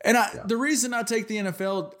The reason I take the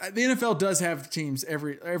NFL does have teams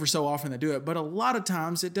every so often that do it, but a lot of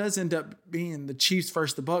times it does end up being the Chiefs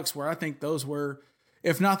versus the Bucks, where I think those were,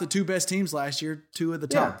 if not the 2 best teams last year, 2 of the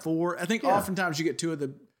top 4. I think oftentimes you get 2 of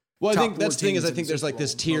the. Well, I top think that's 4 the thing is teams I in think the there's Super like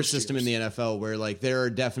this Bowl tier most system years. in the NFL where like there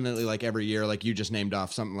are definitely like every year, like you just named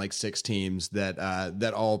off something like 6 teams that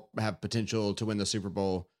all have potential to win the Super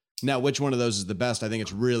Bowl. Now, which one of those is the best? I think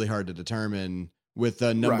it's really hard to determine with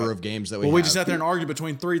the number of games that we have. We just sat there and argue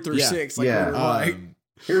between 3 through 6. Like,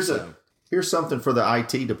 Here's something for the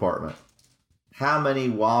IT department. How many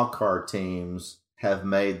wild card teams have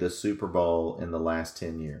made the Super Bowl in the last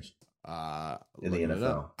 10 years? In the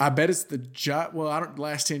NFL, I bet it's the Giants. Well,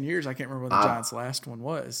 last 10 years, I can't remember what the Giants' last one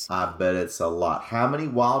was. I bet it's a lot. How many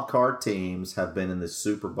wild card teams have been in the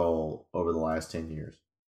Super Bowl over the last 10 years?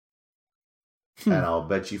 And I'll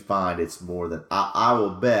bet you find it's more than I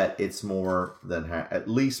will bet it's more than half, at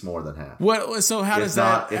least more than half. What? So how does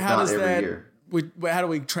not, that? How does every that? year. How do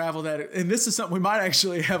we travel that? And this is something we might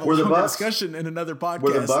actually have a Were the longer Bucks- discussion in another podcast.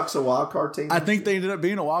 Were the Bucks a wild card team? I think they ended up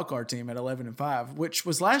being a wild card team at 11-5, which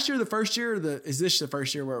was last year the first year. Is this the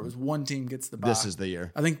first year where it was one team gets the bye? This is the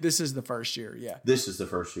year. I think this is the first year. Yeah. This is the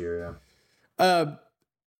first year. Yeah.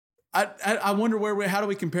 I wonder how do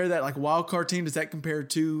we compare that? Like wild card team, does that compare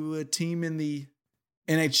to a team in the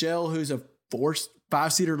NHL who's a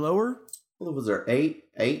 5 seed or lower? Well, was there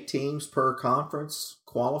eight teams per conference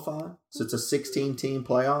qualify? So it's a 16-team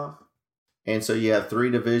playoff. And so you have 3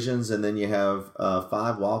 divisions and then you have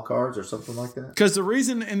 5 wild cards or something like that? Because the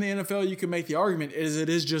reason in the NFL you can make the argument is it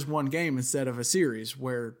is just one game instead of a series,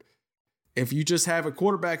 where if you just have a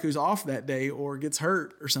quarterback who's off that day or gets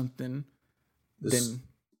hurt or something, then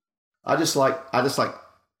I just like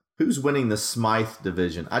who's winning the Smythe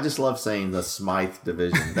division. I just love saying the Smythe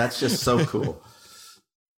division. That's just so cool.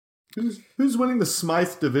 Who's winning the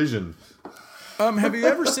Smythe division? have you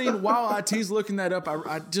ever seen, while IT's looking that up,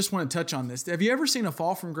 I just want to touch on this. Have you ever seen a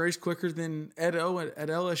fall from grace quicker than Ed O at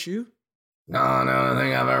LSU? No, I don't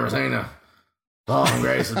think I've ever seen a fall from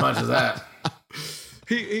grace as much as that.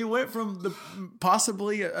 he went from the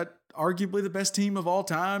possibly arguably the best team of all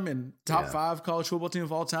time and top 5 college football team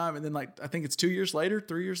of all time, and then like I think it's 3 years later,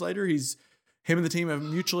 him and the team have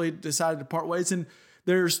mutually decided to part ways. And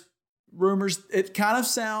there's rumors. It kind of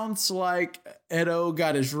sounds like Ed O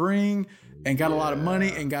got his ring and got a lot of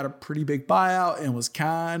money and got a pretty big buyout and was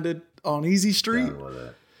kind of on easy street. Done with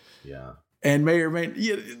it. Yeah. And may or may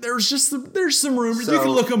there's some rumors. So, you can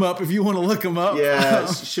look them up if you want to look them up.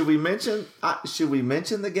 Yeah. Should we mention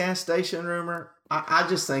the gas station rumor? I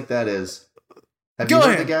just think that is. Have you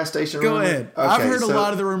heard the gas station rumor? Go ahead. Okay, I've heard a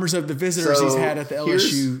lot of the rumors of the visitors he's had at the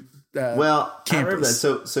LSU campus. I remember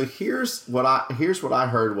that. So here's what I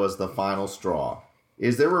heard was the final straw.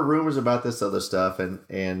 Is there were rumors about this other stuff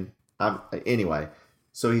anyway.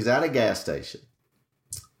 So he's at a gas station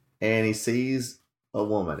and he sees a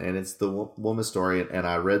woman, and it's the woman's story, and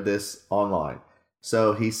I read this online.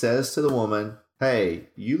 So he says to the woman, "Hey,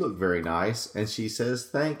 you look very nice," and she says,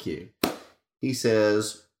 "Thank you." He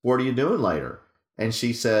says, "What are you doing later?" And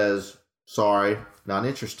she says, "Sorry, not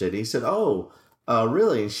interested." He said, "Oh,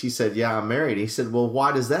 really?" And she said, "Yeah, I'm married." He said, "Well,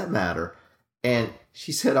 why does that matter?" And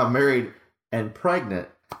she said, "I'm married and pregnant."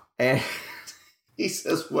 And he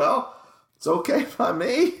says, "Well, it's okay by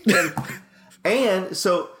me." And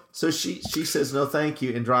so she says, "No, thank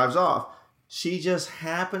you," and drives off. She just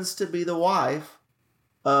happens to be the wife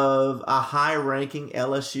of a high-ranking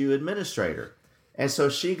LSU administrator. And so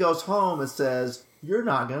she goes home and says, "You're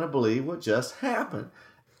not going to believe what just happened."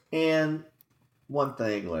 And one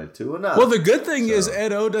thing led to another. Well, the good thing is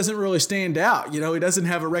Ed O doesn't really stand out. You know, he doesn't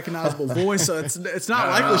have a recognizable voice, so it's not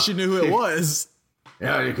likely she knew who it was.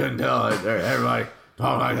 Yeah, you couldn't tell. Everybody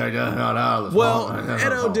talk like they just got out of the phone. Well,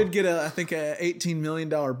 Ed O did get I think a $18 million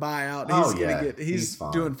buyout. He's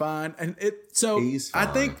doing fine. And I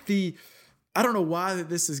think I don't know why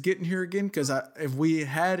this is getting here again, because if we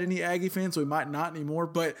had any Aggie fans, we might not anymore.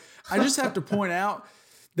 But I just have to point out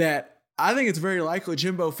that I think it's very likely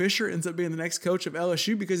Jimbo Fisher ends up being the next coach of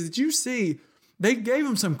LSU, because did you see they gave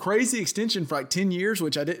him some crazy extension for like 10 years,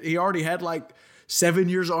 which he already had like 7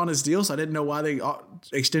 years on his deal. So I didn't know why they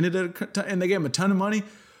extended it, and they gave him a ton of money.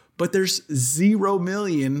 But there's $0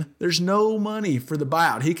 million. There's no money for the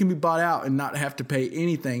buyout. He can be bought out and not have to pay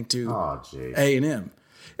anything to A&M.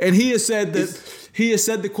 And he has said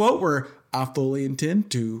the quote where, "I fully intend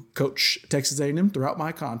to coach Texas A&M throughout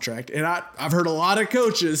my contract." And I've heard a lot of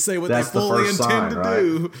coaches say what they fully intend to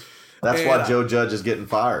do. That's why Joe Judge is getting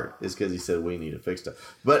fired, is because he said we need to fix it.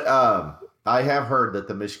 But I have heard that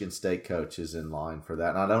the Michigan State coach is in line for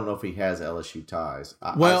that, and I don't know if he has LSU ties.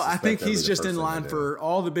 I think he's just in line for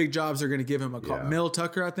all the big jobs they're going to give him a call. Mel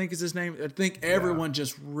Tucker, I think is his name. I think everyone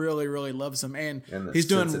just really, really loves him, and he's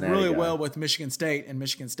doing really well with Michigan State, and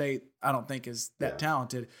Michigan State I don't think is that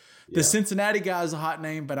talented. The Cincinnati guy is a hot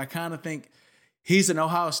name, but I kind of think he's an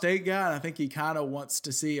Ohio State guy, and I think he kind of wants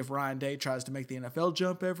to see if Ryan Day tries to make the NFL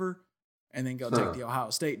jump ever and then go take the Ohio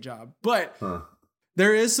State job. But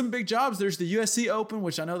there is some big jobs. There's the USC Open,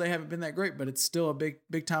 which I know they haven't been that great, but it's still a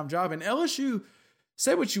big time job. And LSU,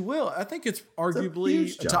 say what you will, I think it's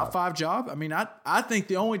arguably a top 5 job. I mean, I think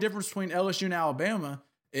the only difference between LSU and Alabama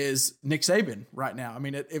is Nick Saban right now. I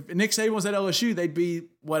mean, if Nick Saban was at LSU, they'd be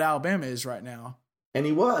what Alabama is right now. And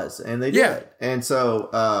he was, and they did. And so,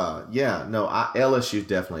 LSU is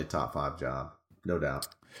definitely a top 5 job, no doubt.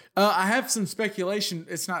 I have some speculation.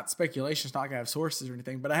 It's not speculation. It's not going to have sources or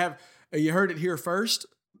anything, but I have, you heard it here first.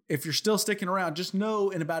 If you're still sticking around, just know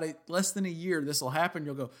in about less than a year, this will happen.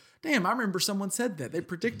 You'll go, damn, I remember someone said that. They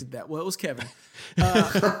predicted that. Well, it was Kevin.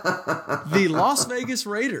 The Las Vegas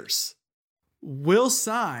Raiders will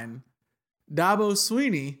sign Dabo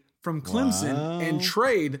Swinney from Clemson and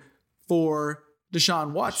trade for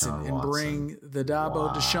Deshaun Watson and bring the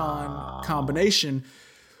Dabo-Deshaun combination.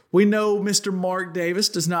 We know Mr. Mark Davis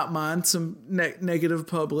does not mind some negative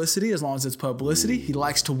publicity as long as it's publicity. He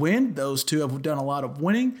likes to win. Those two have done a lot of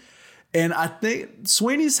winning. And I think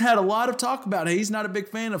Sweeney's had a lot of talk about it. He's not a big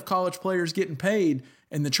fan of college players getting paid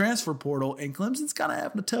in the transfer portal. And Clemson's kind of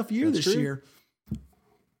having a tough year this year.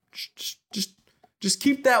 Just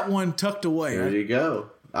keep that one tucked away. There you go.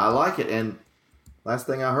 I like it. And last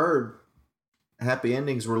thing I heard, happy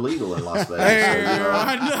endings were legal in Las Vegas.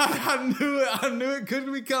 I knew it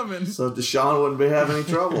couldn't be coming. So Deshaun wouldn't be having any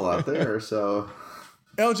trouble out there. So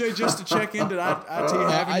LJ, just to check in, did IT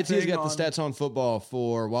have anything? IT's got the stats on football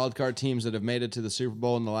for wildcard teams that have made it to the Super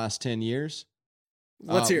Bowl in the last 10 years.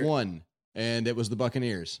 Let's hear it. One, and it was the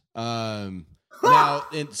Buccaneers. Now,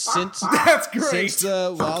 since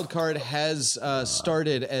the wild card has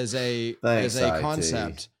started as a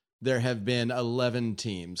concept, there have been 11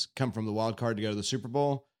 teams come from the wild card to go to the Super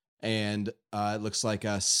Bowl, and it looks like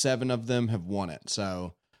 7 of them have won it.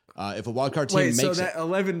 So if a wild card team makes so that it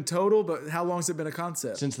 11 total, but how long has it been a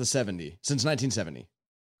concept? since 1970.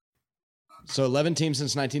 So 11 teams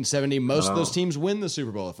since 1970. Most of those teams win the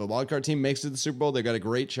Super Bowl. If a wild card team makes it to the Super Bowl, they got a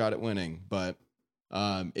great shot at winning. But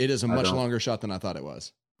it is a much longer shot than I thought it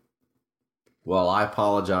was. Well, I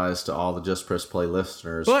apologize to all the Just Press Play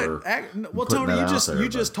listeners. But for Tony, you you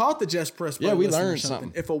just taught the Just Press Play. Yeah, we listeners learned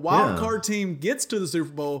something. If a wild card team gets to the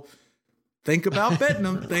Super Bowl, think about betting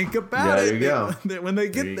them. Think about There it. you go. When they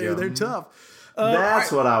get there, they're tough.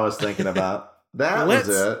 That's what I was thinking about. That was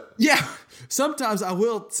it. Yeah. Sometimes I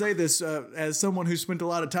will say this as someone who spent a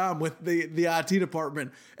lot of time with the IT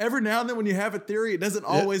department. Every now and then when you have a theory, it doesn't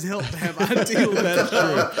always help to have IT with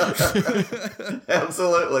that.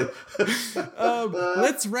 Absolutely.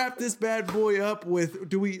 Let's wrap this bad boy up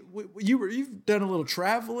with, you've done a little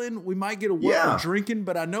traveling. We might get a word drinking,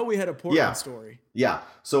 but I know we had a Portland story. Yeah.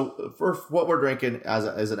 So for what we're drinking as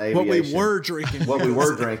an aviation. What we were drinking. What we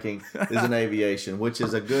were drinking is an aviation, which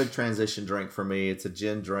is a good transition drink for me. It's a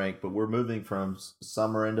gin drink, but we're moving from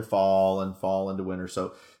summer into fall and fall into winter.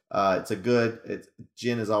 So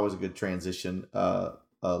gin is always a good transition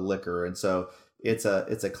liquor. And so it's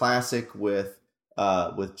a classic with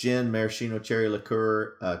gin, maraschino cherry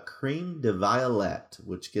liqueur, creme de violette,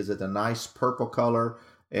 which gives it a nice purple color,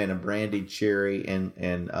 and a brandied cherry and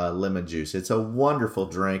lemon juice. It's a wonderful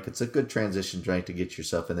drink. It's a good transition drink to get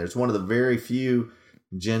yourself in there. It's one of the very few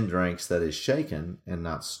gin drinks that is shaken and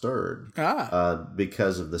not stirred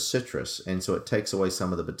because of the citrus, and so it takes away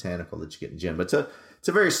some of the botanical that you get in gin. But it's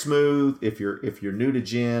a very smooth. If you're new to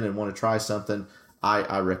gin and want to try something,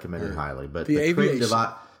 I recommend it highly. But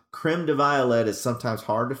the creme de violette is sometimes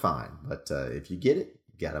hard to find, but if you get it,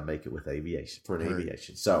 you got to make it with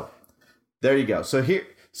aviation. So there you go. So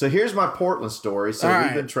here's my Portland story. So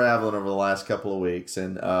we've been traveling over the last couple of weeks,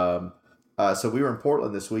 and so we were in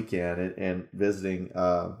Portland this weekend and visiting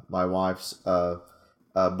my wife's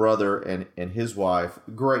brother and his wife.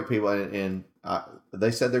 Great people, and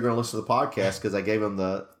they said they're going to listen to the podcast because I gave them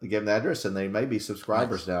the address, and they may be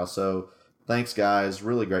subscribers now. So thanks, guys.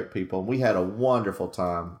 Really great people. And we had a wonderful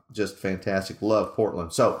time. Just fantastic. Love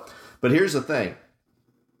Portland. So, but here's the thing.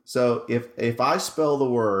 So if I spell the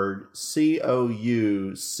word Couch,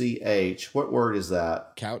 what word is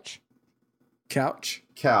that? Couch,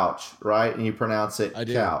 right? And you pronounce it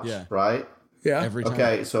couch, right? Yeah. Every time.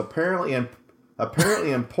 Okay, so apparently in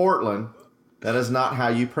Portland, that is not how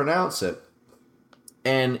you pronounce it.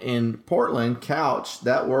 And in Portland, couch,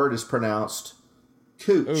 that word is pronounced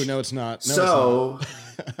cooch. Oh, no, it's not. No, so it's not.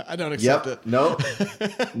 I don't accept it. No,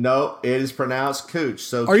 it is pronounced cooch.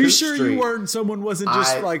 So are you Cooch sure Street, you weren't? Someone wasn't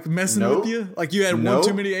just messing with you? Like you had one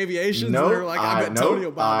too many aviations? No, They were like, I bet Tony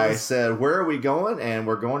will buy I this. said, where are we going? And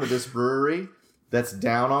we're going to this brewery that's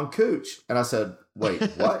down on Cooch. And I said, wait,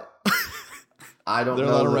 what? I don't know.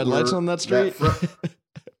 There are a lot of red lights on that street.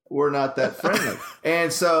 We're not that friendly.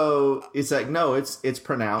 And so it's like, no, it's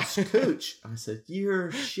pronounced Cooch. I said,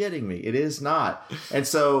 you're shitting me. It is not. And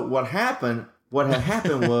so what had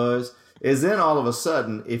happened is then all of a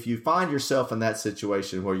sudden, if you find yourself in that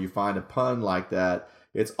situation where you find a pun like that,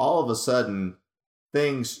 it's all of a sudden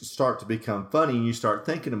things start to become funny and you start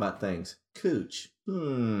thinking about things. Cooch.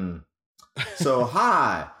 So,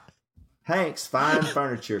 hi, Hank's Fine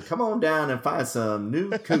Furniture. Come on down and find some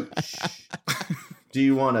new cooch. Do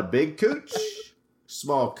you want a big cooch?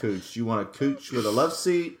 Small cooch? Do you want a cooch with a love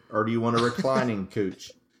seat, or do you want a reclining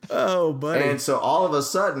cooch? Oh, buddy. And so all of a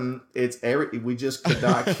sudden, we just could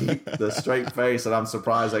not keep the straight face, and I'm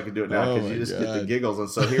surprised I can do it now because you just get the giggles. And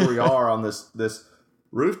so here we are on this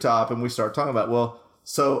rooftop, and we start talking about, well,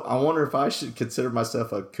 so I wonder if I should consider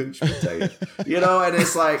myself a cooch potato, and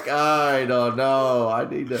it's like, I don't know. I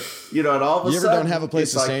need to, and all of a sudden. You ever don't have a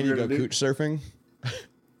place to stay and you go cooch surfing?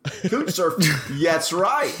 Cooch surfing. Yeah, that's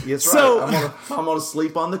right. That's So- right. I'm gonna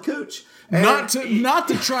sleep on the cooch. And Not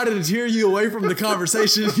to try to deter you away from the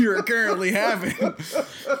conversation you're currently having,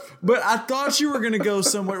 but I thought you were going to go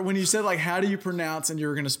somewhere when you said like, how do you pronounce, and you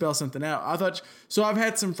were going to spell something out. I thought, so I've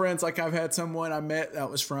had some friends, like I've had someone I met that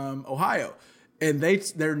was from Ohio, and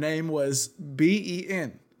their name was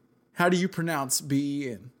Ben. How do you pronounce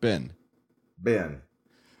Ben? Ben.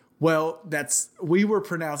 Well, we were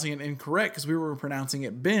pronouncing it incorrect because we were pronouncing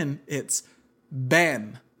it Ben. It's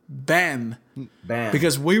Ben.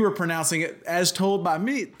 Because we were pronouncing it as told by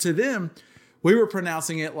me to them, we were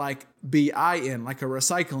pronouncing it like bin, like a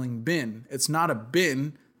recycling bin. It's not a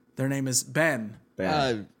bin. Their name is Ben.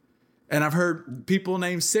 And I've heard people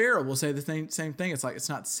named Sarah will say the same thing. It's like, it's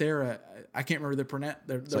not Sarah. I can't remember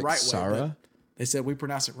the right Sarah? way. But they said we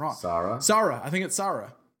pronounce it wrong. Sarah? Sarah. I think it's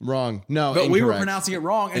Sarah. Wrong. No, But we were incorrect. pronouncing it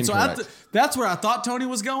wrong. And Incorrect. so that's where I thought Tony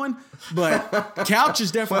was going. But couch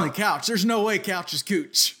is definitely couch. There's no way couch is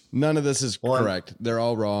cooch. None of this is correct. They're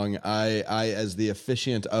all wrong. I, as the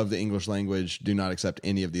officiant of the English language, do not accept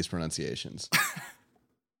any of these pronunciations.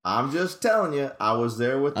 I'm just telling you, I was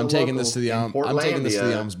there with the I'm taking this to the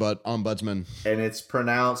Portlandia, ombudsman. and it's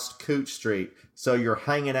pronounced Cooch Street. So you're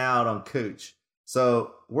hanging out on Cooch.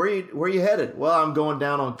 So where you headed? Well, I'm going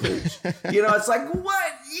down on Cooch. It's like,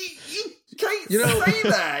 what? You can't say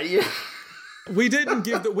that. We did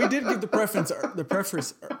give the preference.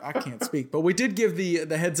 I can't speak, but we did give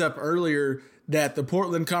the heads up earlier that the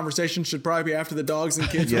Portland conversation should probably be after the dogs and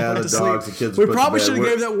kids. Yeah, went the to dogs sleep. and kids. We put to probably bed. should have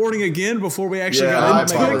gave that warning again before we actually Yeah, got I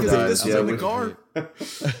into it, because if this was apologize. in the car.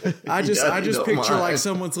 I just don't picture like mind.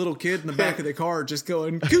 someone's little kid in the back of the car just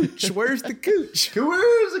going, "Cooch, where's the cooch?"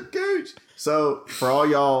 Where's the Cooch? So for all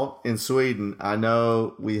y'all in Sweden, I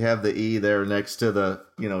know we have the E there next to the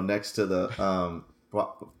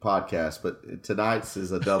podcast, but tonight's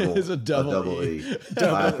is a double. It's a double E.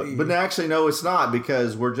 Double E. But actually, no, it's not,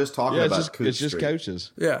 because we're just talking Yeah, about Cooch it's just Street.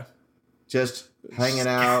 coaches. Yeah. Just hanging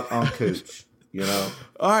out on Cooch.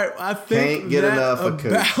 All right, I think Can't get that enough of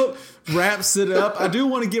Cooch. about wraps it up. I do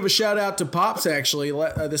want to give a shout out to Pops. Actually,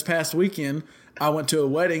 this past weekend, I went to a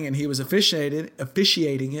wedding and he was officiating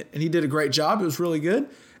it, and he did a great job. It was really good.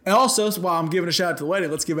 And also, so while I'm giving a shout out to the wedding,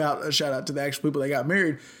 let's give out a shout out to the actual people that got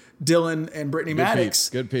married, Dylan and Brittany Maddox.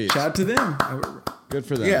 Good peeps. Shout out to them. Good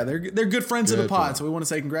for them. Yeah, they're good friends of the Good pod, for so we want to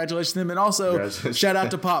say congratulations to them, and also Congratulations. shout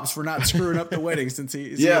out to Pops for not screwing up the wedding since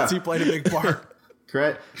he played a big part.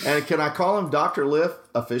 Correct. And can I call him Dr. Liff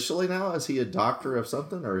officially now? Is he a doctor of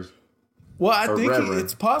something, or? Well, I Or think Reverend.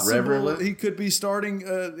 it's possible Reverend Liff? he could be starting.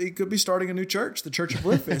 He could be starting a new church, the Church of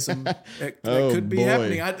Liffism. that Oh, could be boy.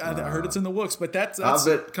 happening. I heard it's in the works, but that's I a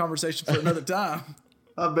bet- conversation for another time.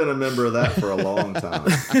 I've been a member of that for a long time.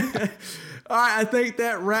 All right, I think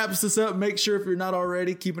that wraps us up. Make sure if you're not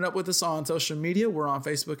already keeping up with us on social media, we're on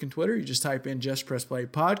Facebook and Twitter. You just type in Just Press Play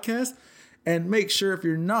Podcast. And make sure if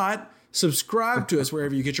you're not, subscribe to us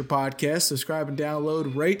wherever you get your podcasts. Subscribe and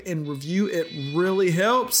download, rate and review. It really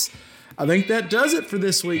helps. I think that does it for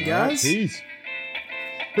this week, guys. Peace.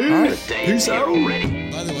 All right, peace out.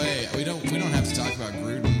 By the way, we don't have to talk about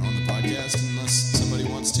Gruden on the podcast unless somebody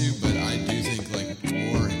wants to, but I do think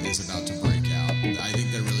war is about to break out. I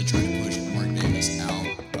think they're really trying to push Mark Davis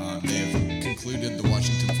out. They have concluded the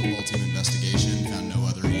Washington football team investigation, found no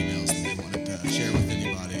other emails that they wanted to share with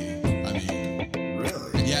anybody. I mean,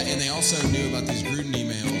 Really? yeah, and they also knew about these Gruden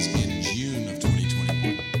emails in June of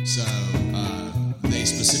 2021. So they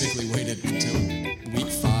specifically waited until week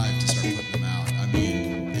 5 to start putting them out. I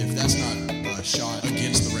mean, if that's not a shot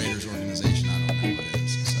against the Raiders organization, I don't know what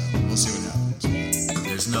is. So we'll see what happens.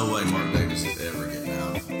 There's no way Mark Davis is ever getting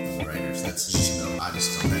out of the Raiders. That's just I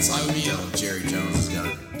just don't. That's like telling Jerry Jones has got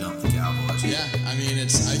to dump the Cowboys. Yeah, I mean, I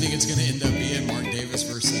think it's going to end up being Mark Davis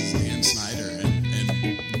versus Dan Snyder,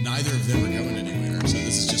 and neither of them are going anywhere. So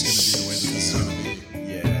this is just going to be the way that this is going to be.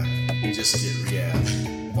 Yeah, just get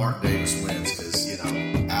Mark Davis wins because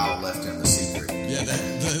Al left him the secret. Yeah, that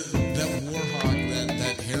Warhawk,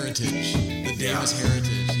 that heritage, the Davis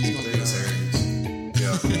heritage. He's going to Davis heritage.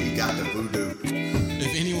 Yeah, he got the voodoo.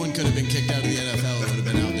 If anyone could have been kicked out of the NFL, it would have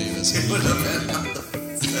been Al Davis.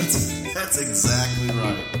 That's exactly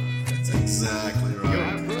right. That's exactly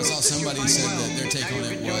right. I saw somebody said that their take on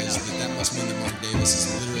it was that must mean that Mark Davis is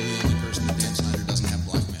literally the only person that Dan Snyder doesn't have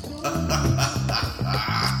blackmail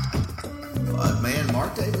on. Man,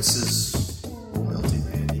 Mark Davis is royalty,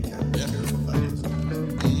 man. He got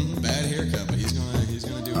Bad haircut, but he's gonna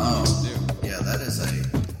do what he needs to do. Yeah, that is a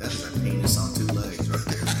penis on 2 legs right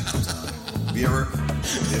there, man. I'm telling you.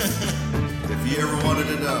 If you ever wanted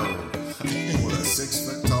to know what a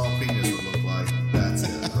 6-foot tall penis would look like, that's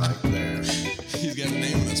it right there. He's got a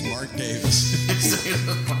name and it's Mark Davis.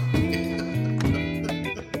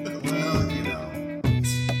 Well,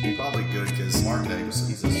 it's probably good because Mark Davis,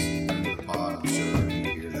 he's a friend of the pod, I'm sure. If you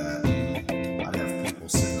hear that, I'd have people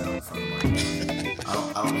sitting out in front of my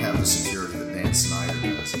I don't have the security that Dan Snyder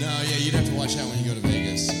does. No, yeah, you'd have to watch out when you go to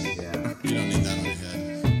Vegas. Yeah. You don't need that on your head.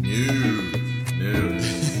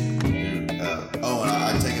 No. And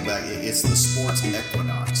I take it back. It's the sports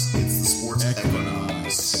equinox. It's the sports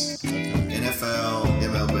equinox. Okay. NFL,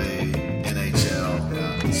 MLB, NHL,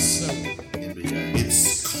 NBA. It's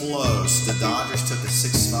close. The Dodgers took a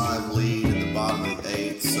 6-5 lead in the bottom of the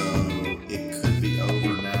 8th, so it could be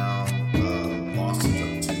over now.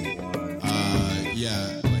 Boston's up 2-1.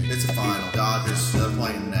 Yeah. Wait. It's a final. Dodgers, they're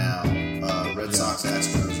playing now. Red Sox,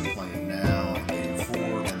 Astros are playing now in Game 4,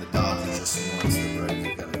 and the Dodgers just won the break.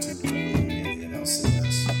 They've got a 2-1 lead in the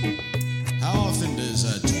NLCS. How often does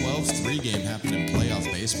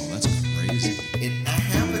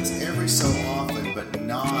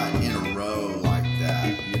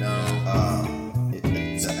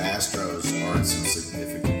in some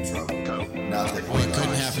significant trouble. Not that Well, it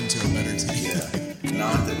couldn't happen to a better team. Yeah,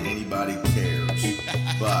 not that anybody cares,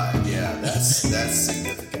 but yeah, that's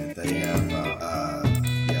significant. They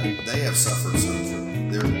have suffered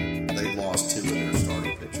some. They lost 2 of their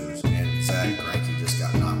starting pitchers, and Zach Greinke just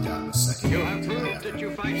got knocked out in the second. You have proved that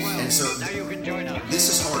you fight well. And so now you can join us. This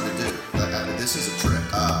is hard to do. This is a trick.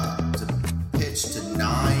 To pitch to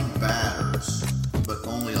 9 batters, but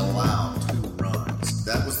only allow 2 runs.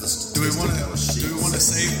 That was the statistic that was shared. Do we want to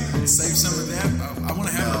save some of that? I want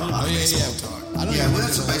to have a little baseball talk. I don't Yeah, even well, know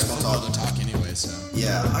that's if a there's baseball football talk. to talk anyway. So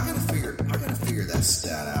Yeah, I gotta figure that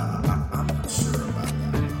stat out. I'm not sure about that.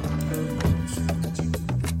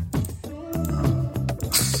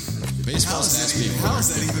 baseball stats being How is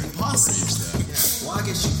that even possible? Well, I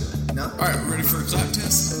guess you could. No. All right, ready for a clap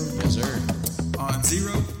test? yes, sir. On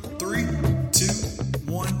 0,